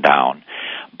 up and down.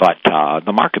 But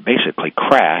the market basically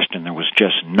crashed, and there was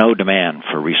just no demand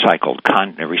for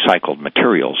recycled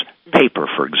materials. Paper,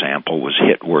 for example, was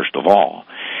hit worst of all.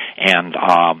 And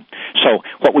so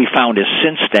what we found is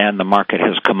since then the market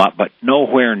has come up, but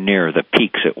nowhere near the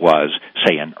peaks it was,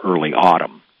 say, in early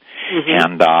autumn.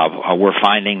 And we're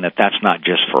finding that that's not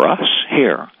just for us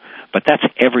here, but that's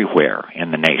everywhere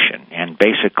in the nation. And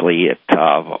basically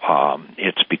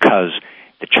it's because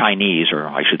the Chinese, or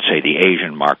I should say the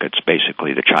Asian markets,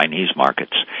 basically the Chinese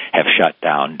markets, have shut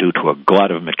down due to a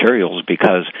glut of materials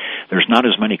because there's not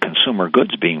as many consumer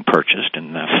goods being purchased,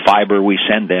 and the fiber we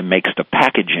send them makes the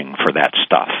packaging for that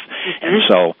stuff. And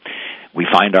so we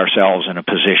find ourselves in a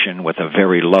position with a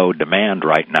very low demand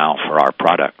right now for our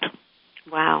product.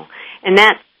 Wow. And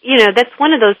that's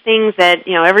one of those things that,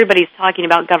 everybody's talking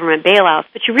about government bailouts,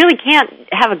 but you really can't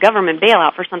have a government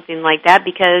bailout for something like that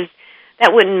because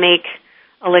that wouldn't make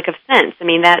a lick of sense. I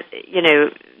mean, that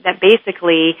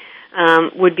basically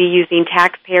would be using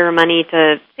taxpayer money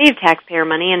to save taxpayer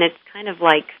money, and it's kind of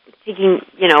like taking,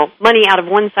 money out of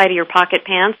one side of your pocket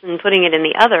pants and putting it in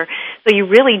the other. So you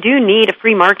really do need a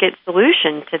free market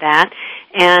solution to that.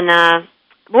 And,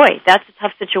 boy, that's a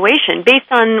tough situation. Based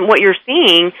on what you're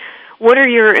seeing, what are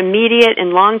your immediate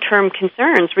and long-term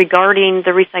concerns regarding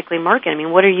the recycling market? I mean,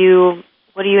 what are you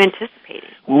anticipating?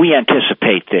 We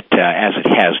anticipate that as it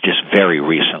has just very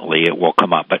recently, it will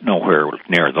come up, but nowhere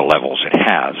near the levels it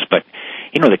has. But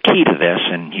the key to this,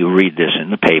 and you read this in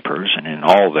the papers and in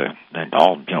all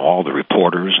the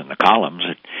reporters and the columns,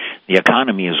 the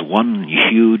economy is one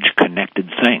huge connected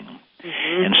thing.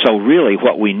 And so really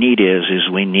what we need is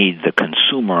we need the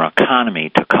consumer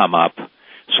economy to come up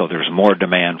so there's more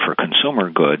demand for consumer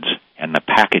goods and the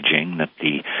packaging that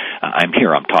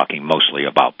I'm talking mostly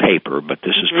about paper, but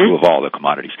this is true of all the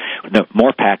commodities.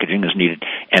 More packaging is needed,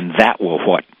 and that will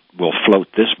float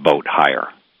this boat higher.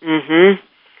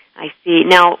 I see.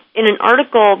 Now, in an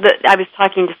article that I was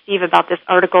talking to Steve about, this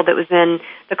article that was in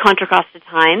the Contra Costa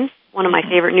Times, one of my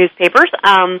favorite newspapers,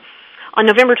 on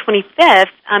November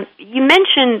 25th, you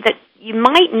mentioned that you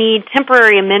might need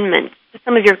temporary amendments to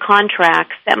some of your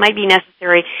contracts that might be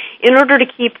necessary in order to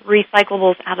keep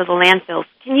recyclables out of the landfills.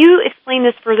 Can you explain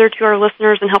this further to our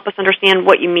listeners and help us understand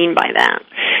what you mean by that?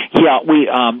 Yeah, we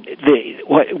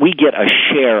get a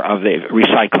share of the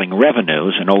recycling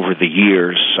revenues, and over the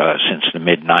years since the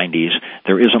mid-'90s,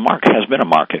 there has been a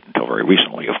market until very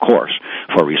recently, of course,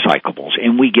 for recyclables,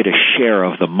 and we get a share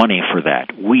of the money for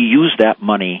that. We use that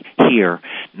money here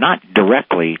not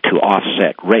directly to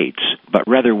offset rates, but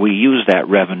rather we use that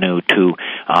revenue to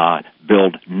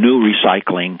build new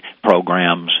recycling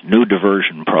programs, new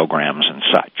diversion programs, and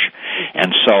such.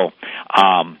 And so,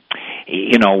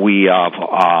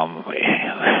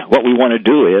 what we want to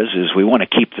do is we want to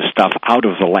keep the stuff out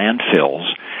of the landfills,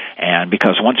 and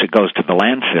because once it goes to the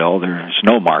landfill, there's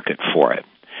no market for it.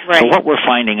 Right. So what we're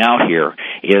finding out here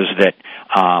is that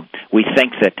we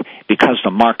think that because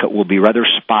the market will be rather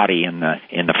spotty in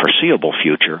the foreseeable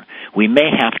future, we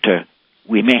may have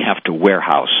to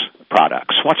warehouse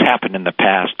products. What's happened in the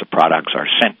past, the products are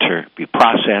sent to be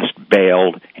processed,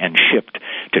 baled, and shipped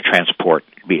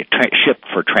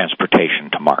for transportation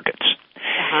to markets.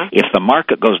 Uh-huh. If the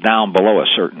market goes down below a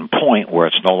certain point where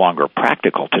it's no longer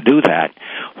practical to do that,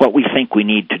 what we think we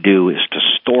need to do is to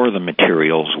store the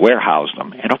materials, warehouse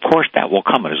them, and of course that will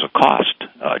come as a cost,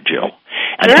 Jill.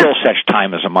 Until such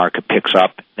time as the market picks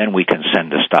up, then we can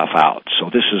send the stuff out. So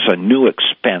this is a new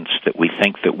expense that we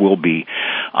think that we'll be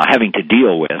having to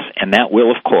deal with, and that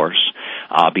will, of course,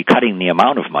 be cutting the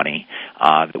amount of money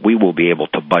that we will be able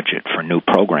to budget for new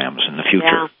programs in the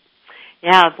future.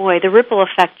 Yeah, boy, the ripple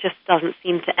effect just doesn't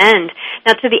seem to end.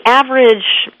 Now, to the average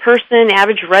person,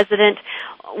 average resident,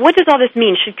 what does all this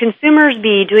mean? Should consumers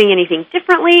be doing anything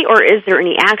differently, or is there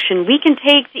any action we can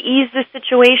take to ease this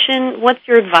situation? What's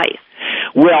your advice?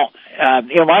 Well,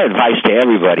 my advice to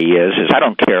everybody is I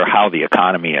don't care how the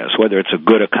economy is, whether it's a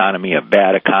good economy, a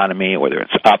bad economy, whether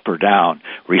it's up or down,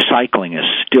 recycling is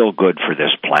still good for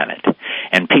this planet.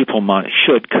 And people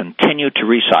should continue to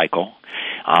recycle.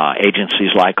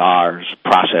 Agencies like ours,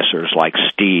 processors like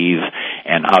Steve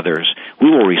and others, we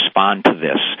will respond to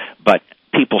this, but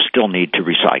people still need to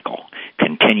recycle.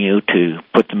 Continue to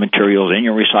put the materials in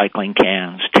your recycling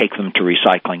cans, take them to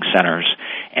recycling centers,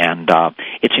 and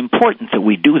it's important that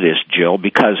we do this, Jill,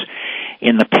 because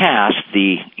in the past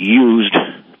the used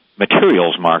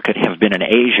materials market have been in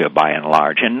Asia by and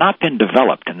large and not been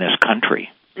developed in this country.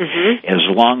 Mm-hmm. As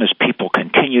long as people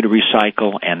continue to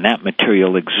recycle and that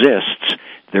material exists,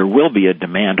 there will be a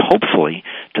demand, hopefully,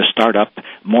 to start up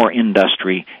more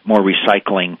industry, more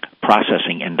recycling,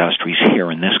 processing industries here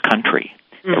in this country.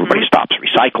 Mm-hmm. Everybody stops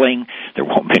recycling. There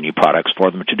won't be any products for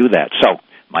them to do that. So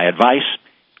my advice,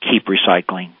 keep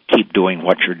recycling, keep doing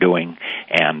what you're doing,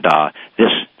 and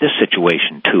this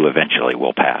situation, too, eventually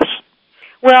will pass.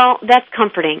 Well, that's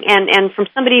comforting. And from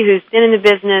somebody who's been in the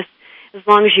business as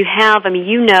long as you have, and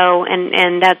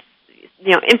that's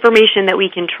information that we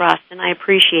can trust, and I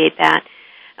appreciate that.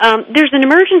 There's an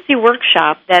emergency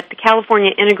workshop that the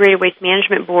California Integrated Waste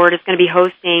Management Board is going to be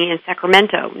hosting in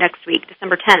Sacramento next week,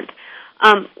 December 10th.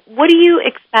 What do you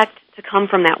expect to come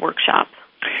from that workshop?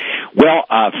 Well,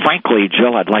 frankly,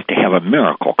 Jill, I'd like to have a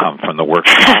miracle come from the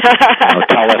workshop.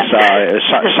 Tell us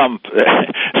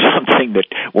something that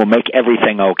will make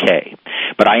everything okay.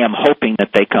 But I am hoping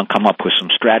that they can come up with some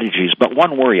strategies. But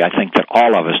one worry I think that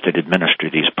all of us that administer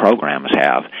these programs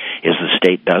have is the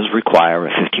state does require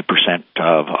a 50%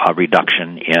 of a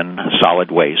reduction in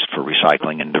solid waste for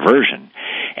recycling and diversion.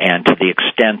 And to the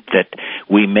extent that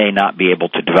we may not be able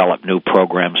to develop new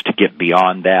programs to get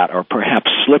beyond that or perhaps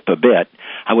slip a bit,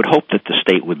 I would hope that the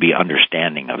state would be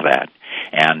understanding of that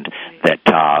and that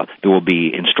there will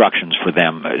be instructions for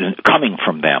them coming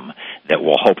from them that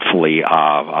will hopefully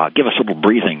give us a little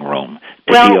breathing room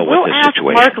to deal with this situation.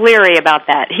 We'll ask Mark Leary about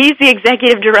that. He's the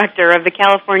executive director of the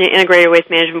California Integrated Waste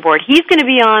Management Board. He's going to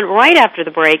be on right after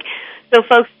the break. So,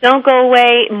 folks, don't go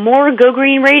away. More Go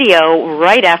Green Radio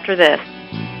right after this.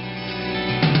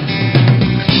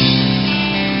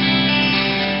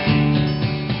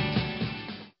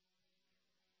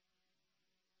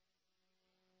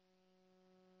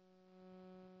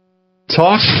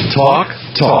 Talk, talk,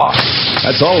 talk.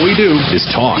 That's all we do is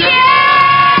talk.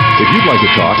 If you'd like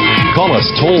to talk, call us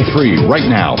toll-free right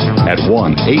now at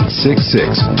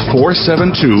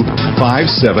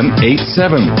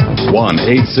 1-866-472-5787.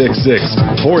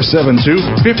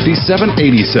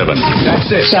 1-866-472-5787.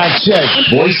 That's it.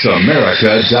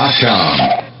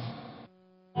 VoiceAmerica.com.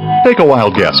 Take a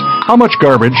wild guess. How much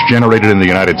garbage generated in the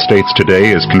United States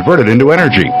today is converted into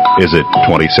energy? Is it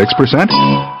 26%,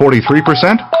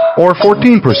 43%, or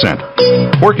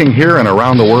 14%? Working here and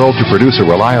around the world to produce a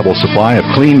reliable supply of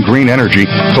clean, green energy,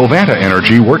 Covanta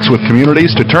Energy works with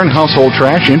communities to turn household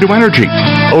trash into energy.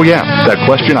 Oh yeah, that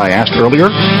question I asked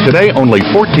earlier? Today, only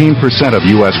 14% of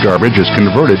U.S. garbage is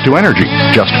converted to energy.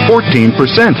 Just 14%.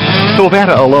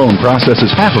 Covanta alone processes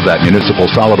half of that municipal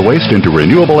solid waste into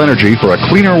renewable energy for a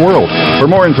cleaner world. For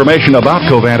more information about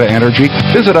Covanta Energy,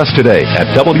 visit us today at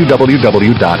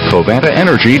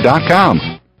www.covantaenergy.com.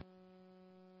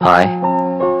 Hi,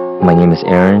 my name is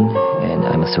Aaron, and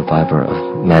I'm a survivor of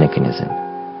mannequinism.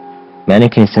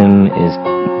 Mannequinism is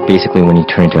basically when you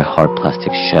turn into a hard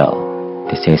plastic shell.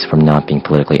 They say it's from not being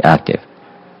politically active.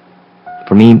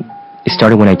 For me, it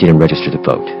started when I didn't register to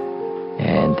vote,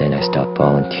 and then I stopped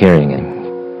volunteering,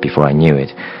 and before I knew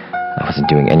it, I wasn't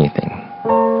doing anything.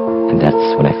 And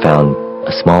that's when I found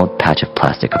a small patch of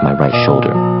plastic on my right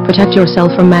shoulder. Protect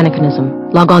yourself from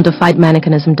mannequinism. Log on to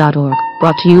fightmannequinism.org.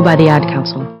 Brought to you by the Ad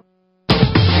Council.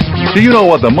 Do you know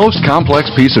what the most complex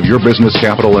piece of your business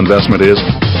capital investment is?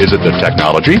 Is it the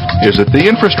technology? Is it the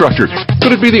infrastructure?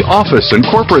 Could it be the office and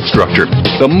corporate structure?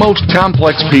 The most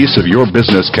complex piece of your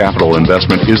business capital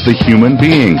investment is the human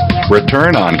being.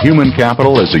 Return on Human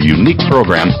Capital is a unique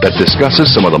program that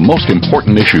discusses some of the most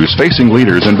important issues facing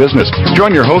leaders in business.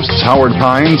 Join your hosts Howard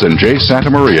Pines and Jay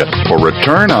Santamaria for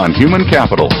Return on Human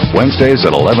Capital, Wednesdays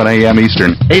at 11 a.m.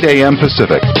 Eastern, 8 a.m.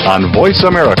 Pacific on Voice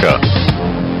America.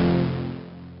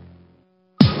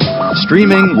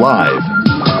 Streaming live,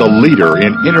 the leader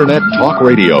in Internet talk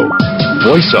radio,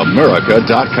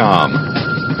 VoiceAmerica.com.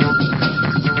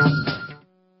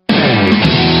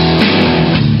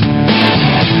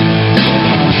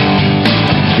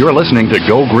 You're listening to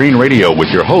Go Green Radio with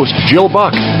your host, Jill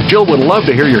Buck. Jill would love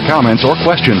to hear your comments or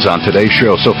questions on today's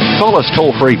show, so call us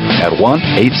toll-free at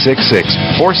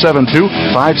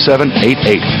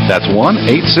 1-866-472-5788. That's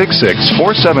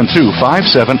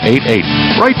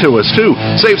 1-866-472-5788. Write to us, too.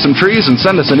 Save some trees and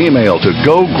send us an email to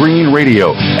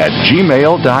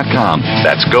gogreenradio@gmail.com.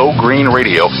 That's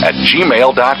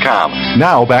gogreenradio@gmail.com.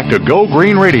 Now, back to Go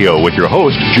Green Radio with your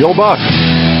host, Jill Buck.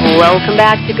 Welcome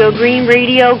back to Go Green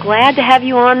Radio. Glad to have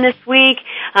you on this week.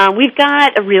 We've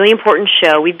got a really important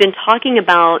show. We've been talking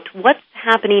about what's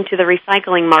happening to the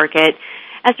recycling market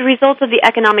as a result of the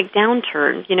economic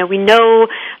downturn. You know, we know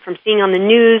from seeing on the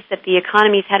news that the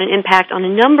economy's had an impact on a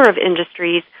number of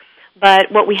industries,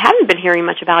 but what we haven't been hearing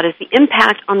much about is the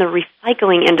impact on the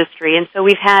recycling industry. And so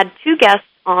we've had two guests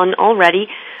on already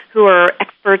who are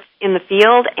experts in the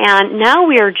field, and now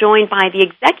we are joined by the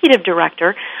Executive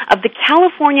Director of the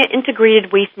California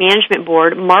Integrated Waste Management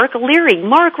Board, Mark Leary.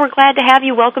 Mark, we're glad to have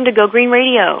you. Welcome to Go Green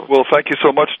Radio. Well, thank you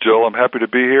so much, Jill. I'm happy to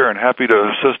be here and happy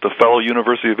to assist a fellow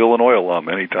University of Illinois alum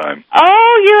anytime.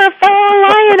 Oh, you're a fellow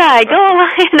Illini. Go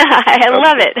Illini. I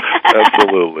love it.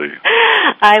 Absolutely.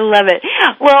 I love it.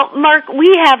 Well, Mark,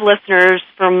 we have listeners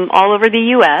from all over the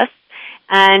U.S.,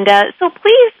 and so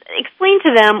please explain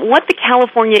to them what the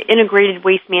California Integrated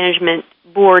Waste Management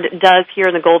Board does here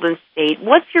in the Golden State.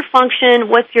 What's your function?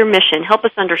 What's your mission? Help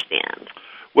us understand.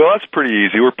 Well, that's pretty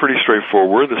easy. We're pretty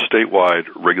straightforward. We're the statewide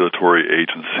regulatory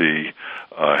agency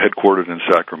headquartered in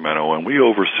Sacramento, and we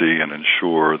oversee and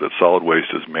ensure that solid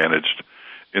waste is managed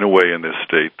in a way in this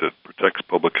state that protects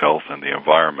public health and the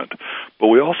environment. But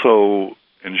we also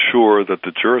ensure that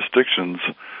the jurisdictions,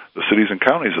 the cities and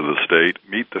counties of the state,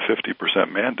 meet the 50%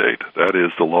 mandate. That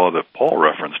is the law that Paul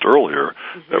referenced earlier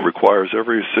that requires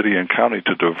every city and county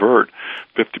to divert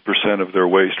 50% of their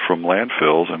waste from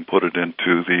landfills and put it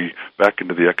back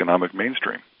into the economic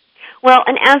mainstream. Well,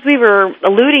 and as we were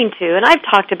alluding to, and I've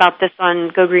talked about this on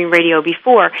Go Green Radio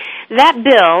before, that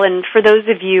bill, and for those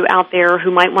of you out there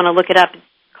who might want to look it up, it's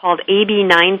called AB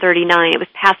 939. It was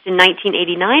passed in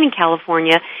 1989 in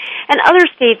California, and other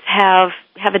states have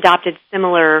adopted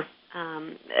similar,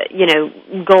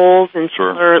 goals and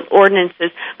similar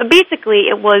ordinances. But basically,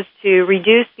 it was to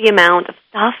reduce the amount of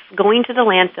stuff going to the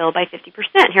landfill by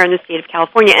 50% here in the state of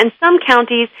California. And some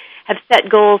counties have set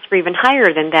goals for even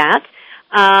higher than that.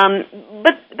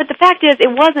 But the fact is,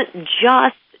 it wasn't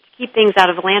just to keep things out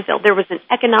of the landfill. There was an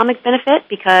economic benefit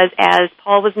because, as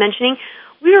Paul was mentioning,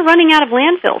 we were running out of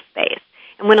landfill space.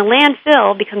 And when a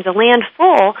landfill becomes a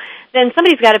landfull, then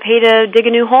somebody's got to pay to dig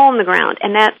a new hole in the ground,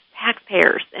 and that's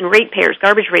taxpayers and ratepayers,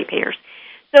 garbage ratepayers.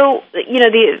 So,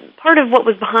 the part of what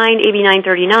was behind AB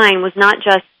 939 was not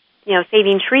just,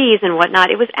 saving trees and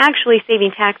whatnot. It was actually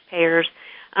saving taxpayers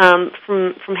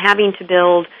from having to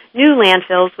build new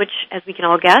landfills, which, as we can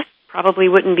all guess, probably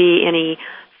wouldn't be any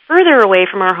further away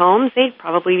from our homes, they'd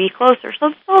probably be closer. So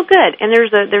it's all good, and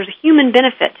there's a human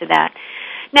benefit to that.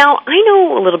 Now, I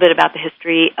know a little bit about the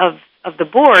history of the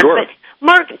board, sure. But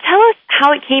Mark, tell us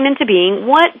how it came into being.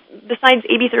 What, besides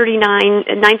AB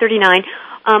 939,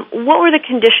 what were the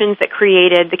conditions that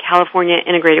created the California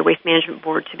Integrated Waste Management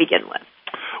Board to begin with?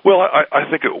 Well, I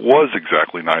think it was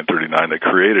exactly 939 that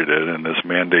created it, and this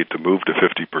mandate to move to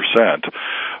 50%.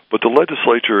 But the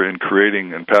legislature, in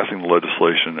creating and passing the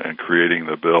legislation and creating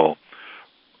the bill,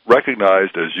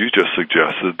 recognized, as you just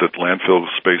suggested, that landfill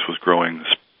space was growing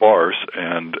sparse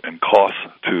and costs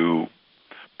to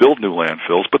build new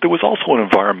landfills. But there was also an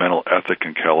environmental ethic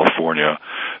in California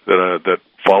that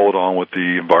followed on with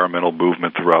the environmental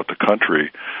movement throughout the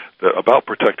country about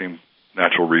protecting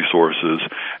natural resources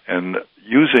and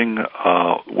using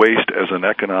waste as an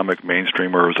economic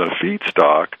mainstream or as a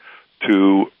feedstock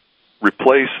to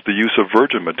replace the use of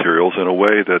virgin materials in a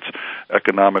way that's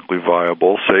economically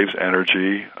viable, saves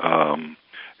energy,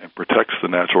 and protects the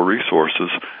natural resources,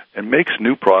 and makes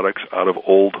new products out of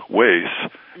old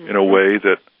waste in a way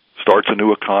that starts a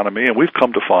new economy. And we've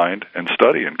come to find and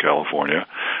study in California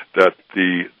that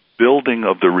the building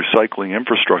of the recycling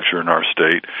infrastructure in our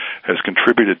state has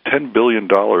contributed $10 billion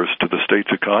to the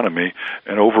state's economy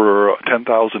and over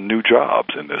 10,000 new jobs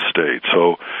in this state.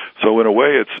 So in a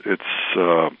way,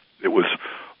 it was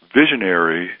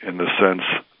visionary in the sense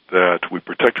that we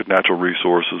protected natural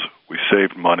resources, we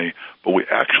saved money, but we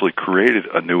actually created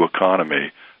a new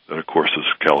economy that, of course,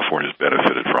 California's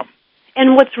benefited from.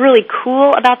 And what's really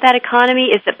cool about that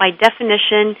economy is that by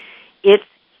definition, it's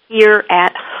here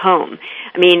at home.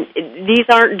 I mean, these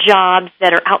aren't jobs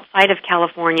that are outside of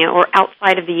California or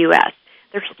outside of the U.S.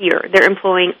 They're here. They're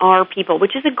employing our people,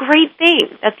 which is a great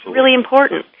thing. That's really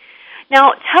important.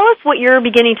 Now, tell us what you're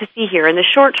beginning to see here in the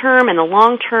short term and the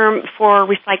long term for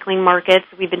recycling markets.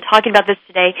 We've been talking about this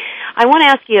today. I want to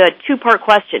ask you a two-part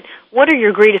question. What are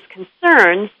your greatest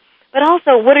concerns, but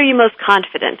also what are you most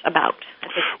confident about?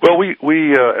 Well, we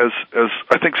as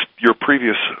I think your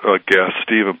previous guests,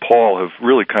 Steve and Paul, have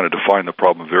really kind of defined the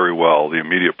problem very well, the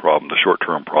immediate problem, the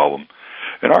short-term problem.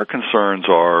 And our concerns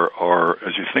are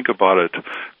as you think about it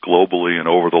globally and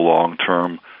over the long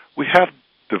term, we have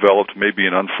developed maybe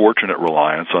an unfortunate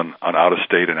reliance on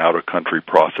out-of-state and out-of-country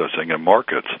processing and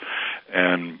markets.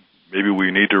 And maybe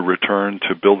we need to return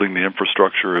to building the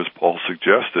infrastructure, as Paul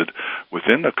suggested,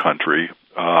 within the country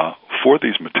for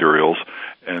these materials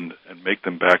and make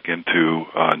them back into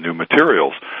new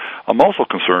materials. I'm also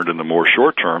concerned in the more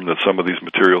short term that some of these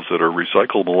materials that are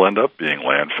recycled will end up being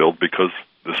landfilled because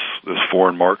this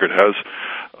foreign market has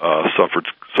suffered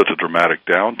such a dramatic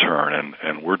downturn,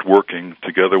 and we're working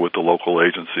together with the local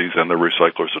agencies and the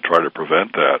recyclers to try to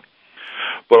prevent that.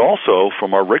 But also,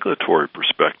 from our regulatory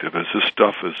perspective, as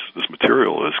this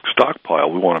material is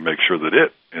stockpiled, we want to make sure that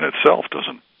it in itself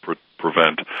doesn't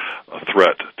prevent a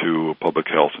threat to public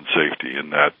health and safety,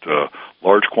 and that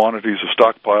large quantities of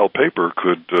stockpiled paper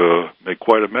could make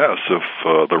quite a mess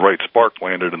if the right spark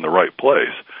landed in the right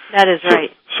place. That is right.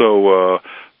 So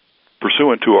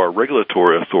pursuant to our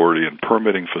regulatory authority in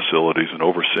permitting facilities and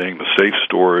overseeing the safe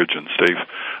storage and safe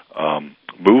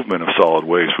movement of solid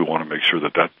waste, we want to make sure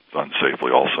that that's done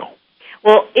safely also.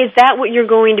 Well, is that what you're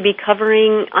going to be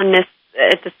covering on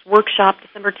at this workshop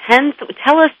December 10th?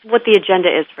 Tell us what the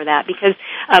agenda is for that, because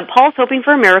Paul's hoping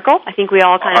for a miracle. I think we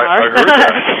all kind of are. I heard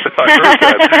that.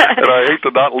 And I hate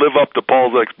to not live up to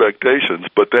Paul's expectations,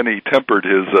 but then he tempered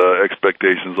his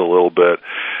expectations a little bit.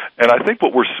 And I think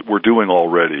what we're doing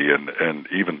already, and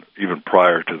even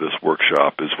prior to this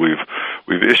workshop, is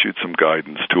we've issued some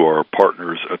guidance to our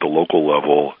partners at the local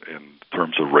level in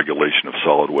terms of regulation of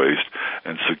solid waste,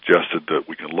 and suggested that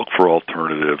we can look for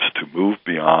alternatives to move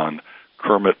beyond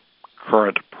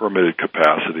current permitted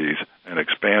capacities and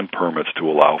expand permits to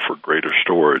allow for greater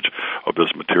storage of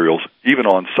those materials, even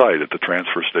on site at the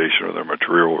transfer station or the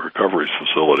material recovery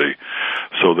facility,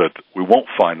 so that we won't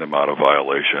find them out of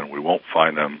violation. We won't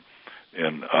find them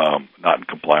not in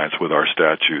compliance with our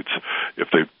statutes if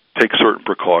they take certain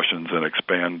precautions and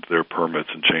expand their permits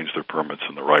and change their permits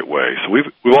in the right way. So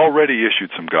we've already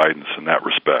issued some guidance in that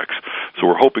respect. So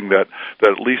we're hoping that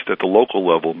at least at the local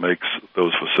level makes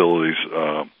those facilities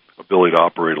ability to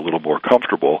operate a little more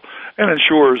comfortable and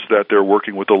ensures that they're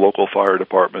working with the local fire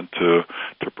department to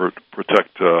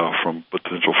protect from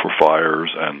potential for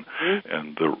fires and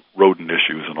the rodent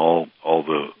issues and all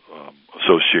the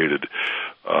associated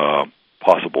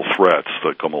possible threats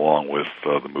that come along with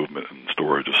the movement and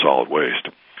storage of solid waste.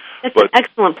 That's an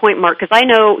excellent point, Mark, because I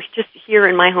know just here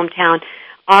in my hometown,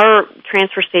 our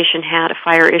transfer station had a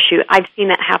fire issue. I've seen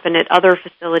that happen at other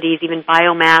facilities, even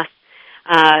biomass,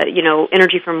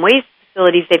 energy from waste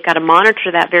facilities, they've got to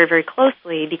monitor that very, very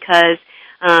closely because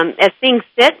as things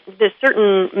sit,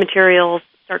 certain materials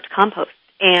start to compost,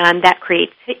 and that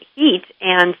creates heat,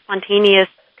 and spontaneous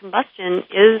combustion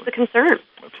is a concern.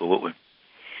 Absolutely.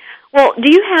 Well,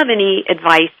 do you have any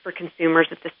advice for consumers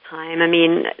at this time? I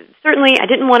mean, certainly I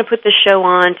didn't want to put this show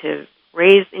on to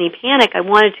raise any panic. I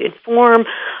wanted to inform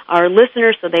our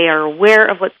listeners so they are aware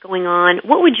of what's going on.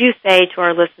 What would you say to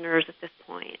our listeners at this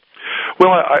point?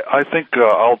 Well, I think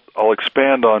I'll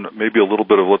expand on maybe a little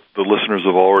bit of what the listeners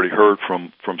have already heard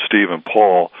from Steve and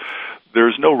Paul.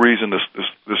 There's no reason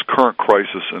this current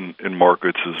crisis in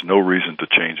markets is no reason to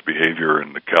change behavior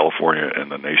in the California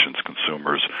and the nation's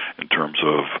consumers in terms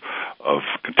of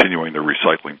continuing the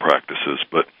recycling practices.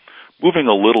 But moving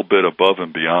a little bit above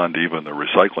and beyond even the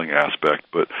recycling aspect,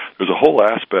 but there's a whole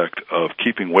aspect of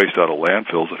keeping waste out of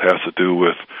landfills that has to do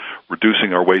with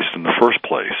reducing our waste in the first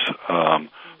place,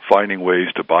 finding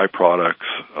ways to buy products,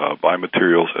 buy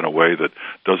materials in a way that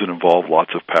doesn't involve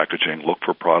lots of packaging, look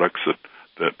for products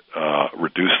that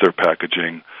reduce their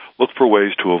packaging, look for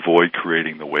ways to avoid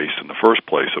creating the waste in the first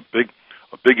place. A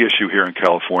big issue here in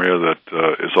California that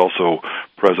is also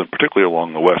present, particularly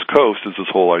along the West Coast, is this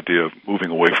whole idea of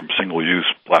moving away from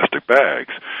single-use plastic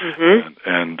bags. Mm-hmm.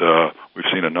 And we've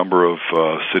seen a number of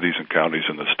cities and counties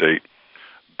in the state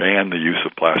ban the use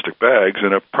of plastic bags,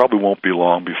 and it probably won't be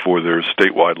long before there's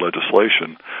statewide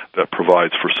legislation that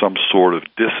provides for some sort of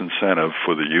disincentive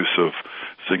for the use of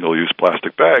single-use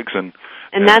plastic bags.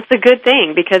 And that's a good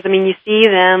thing because, I mean, you see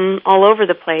them all over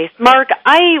the place. Mark,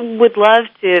 I would love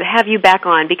to have you back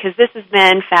on because this has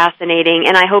been fascinating,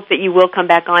 and I hope that you will come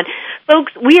back on.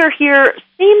 Folks, we are here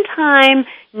same time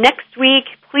next week.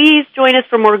 Please join us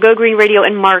for more Go Green Radio.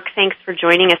 And Mark, thanks for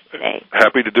joining us today.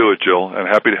 Happy to do it, Jill, and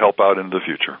happy to help out in the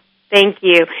future. Thank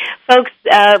you. Folks,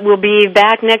 we'll be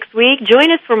back next week.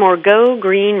 Join us for more Go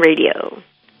Green Radio.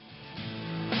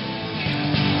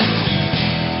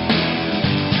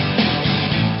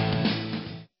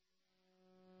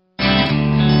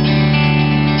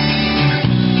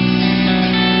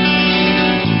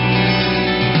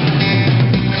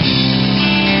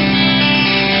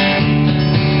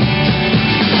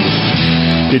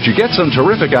 Did you get some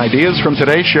terrific ideas from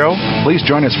today's show? Please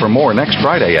join us for more next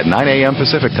Friday at 9 a.m.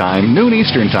 Pacific Time, noon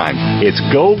Eastern Time. It's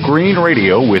Go Green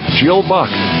Radio with Jill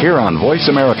Buck here on Voice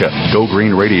America. Go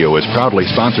Green Radio is proudly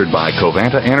sponsored by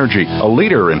Covanta Energy, a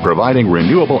leader in providing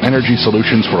renewable energy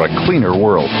solutions for a cleaner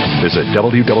world. Visit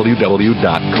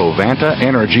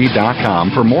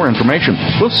www.covantaenergy.com for more information.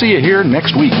 We'll see you here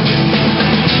next week.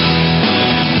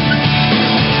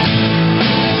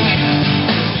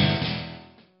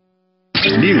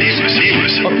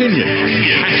 News, opinion.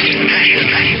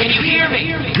 Can you hear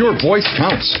me? Your voice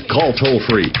counts. Call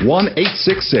toll-free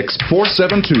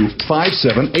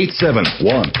 1-866-472-5787.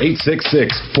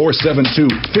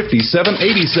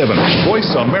 1-866-472-5787.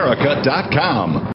 VoiceAmerica.com.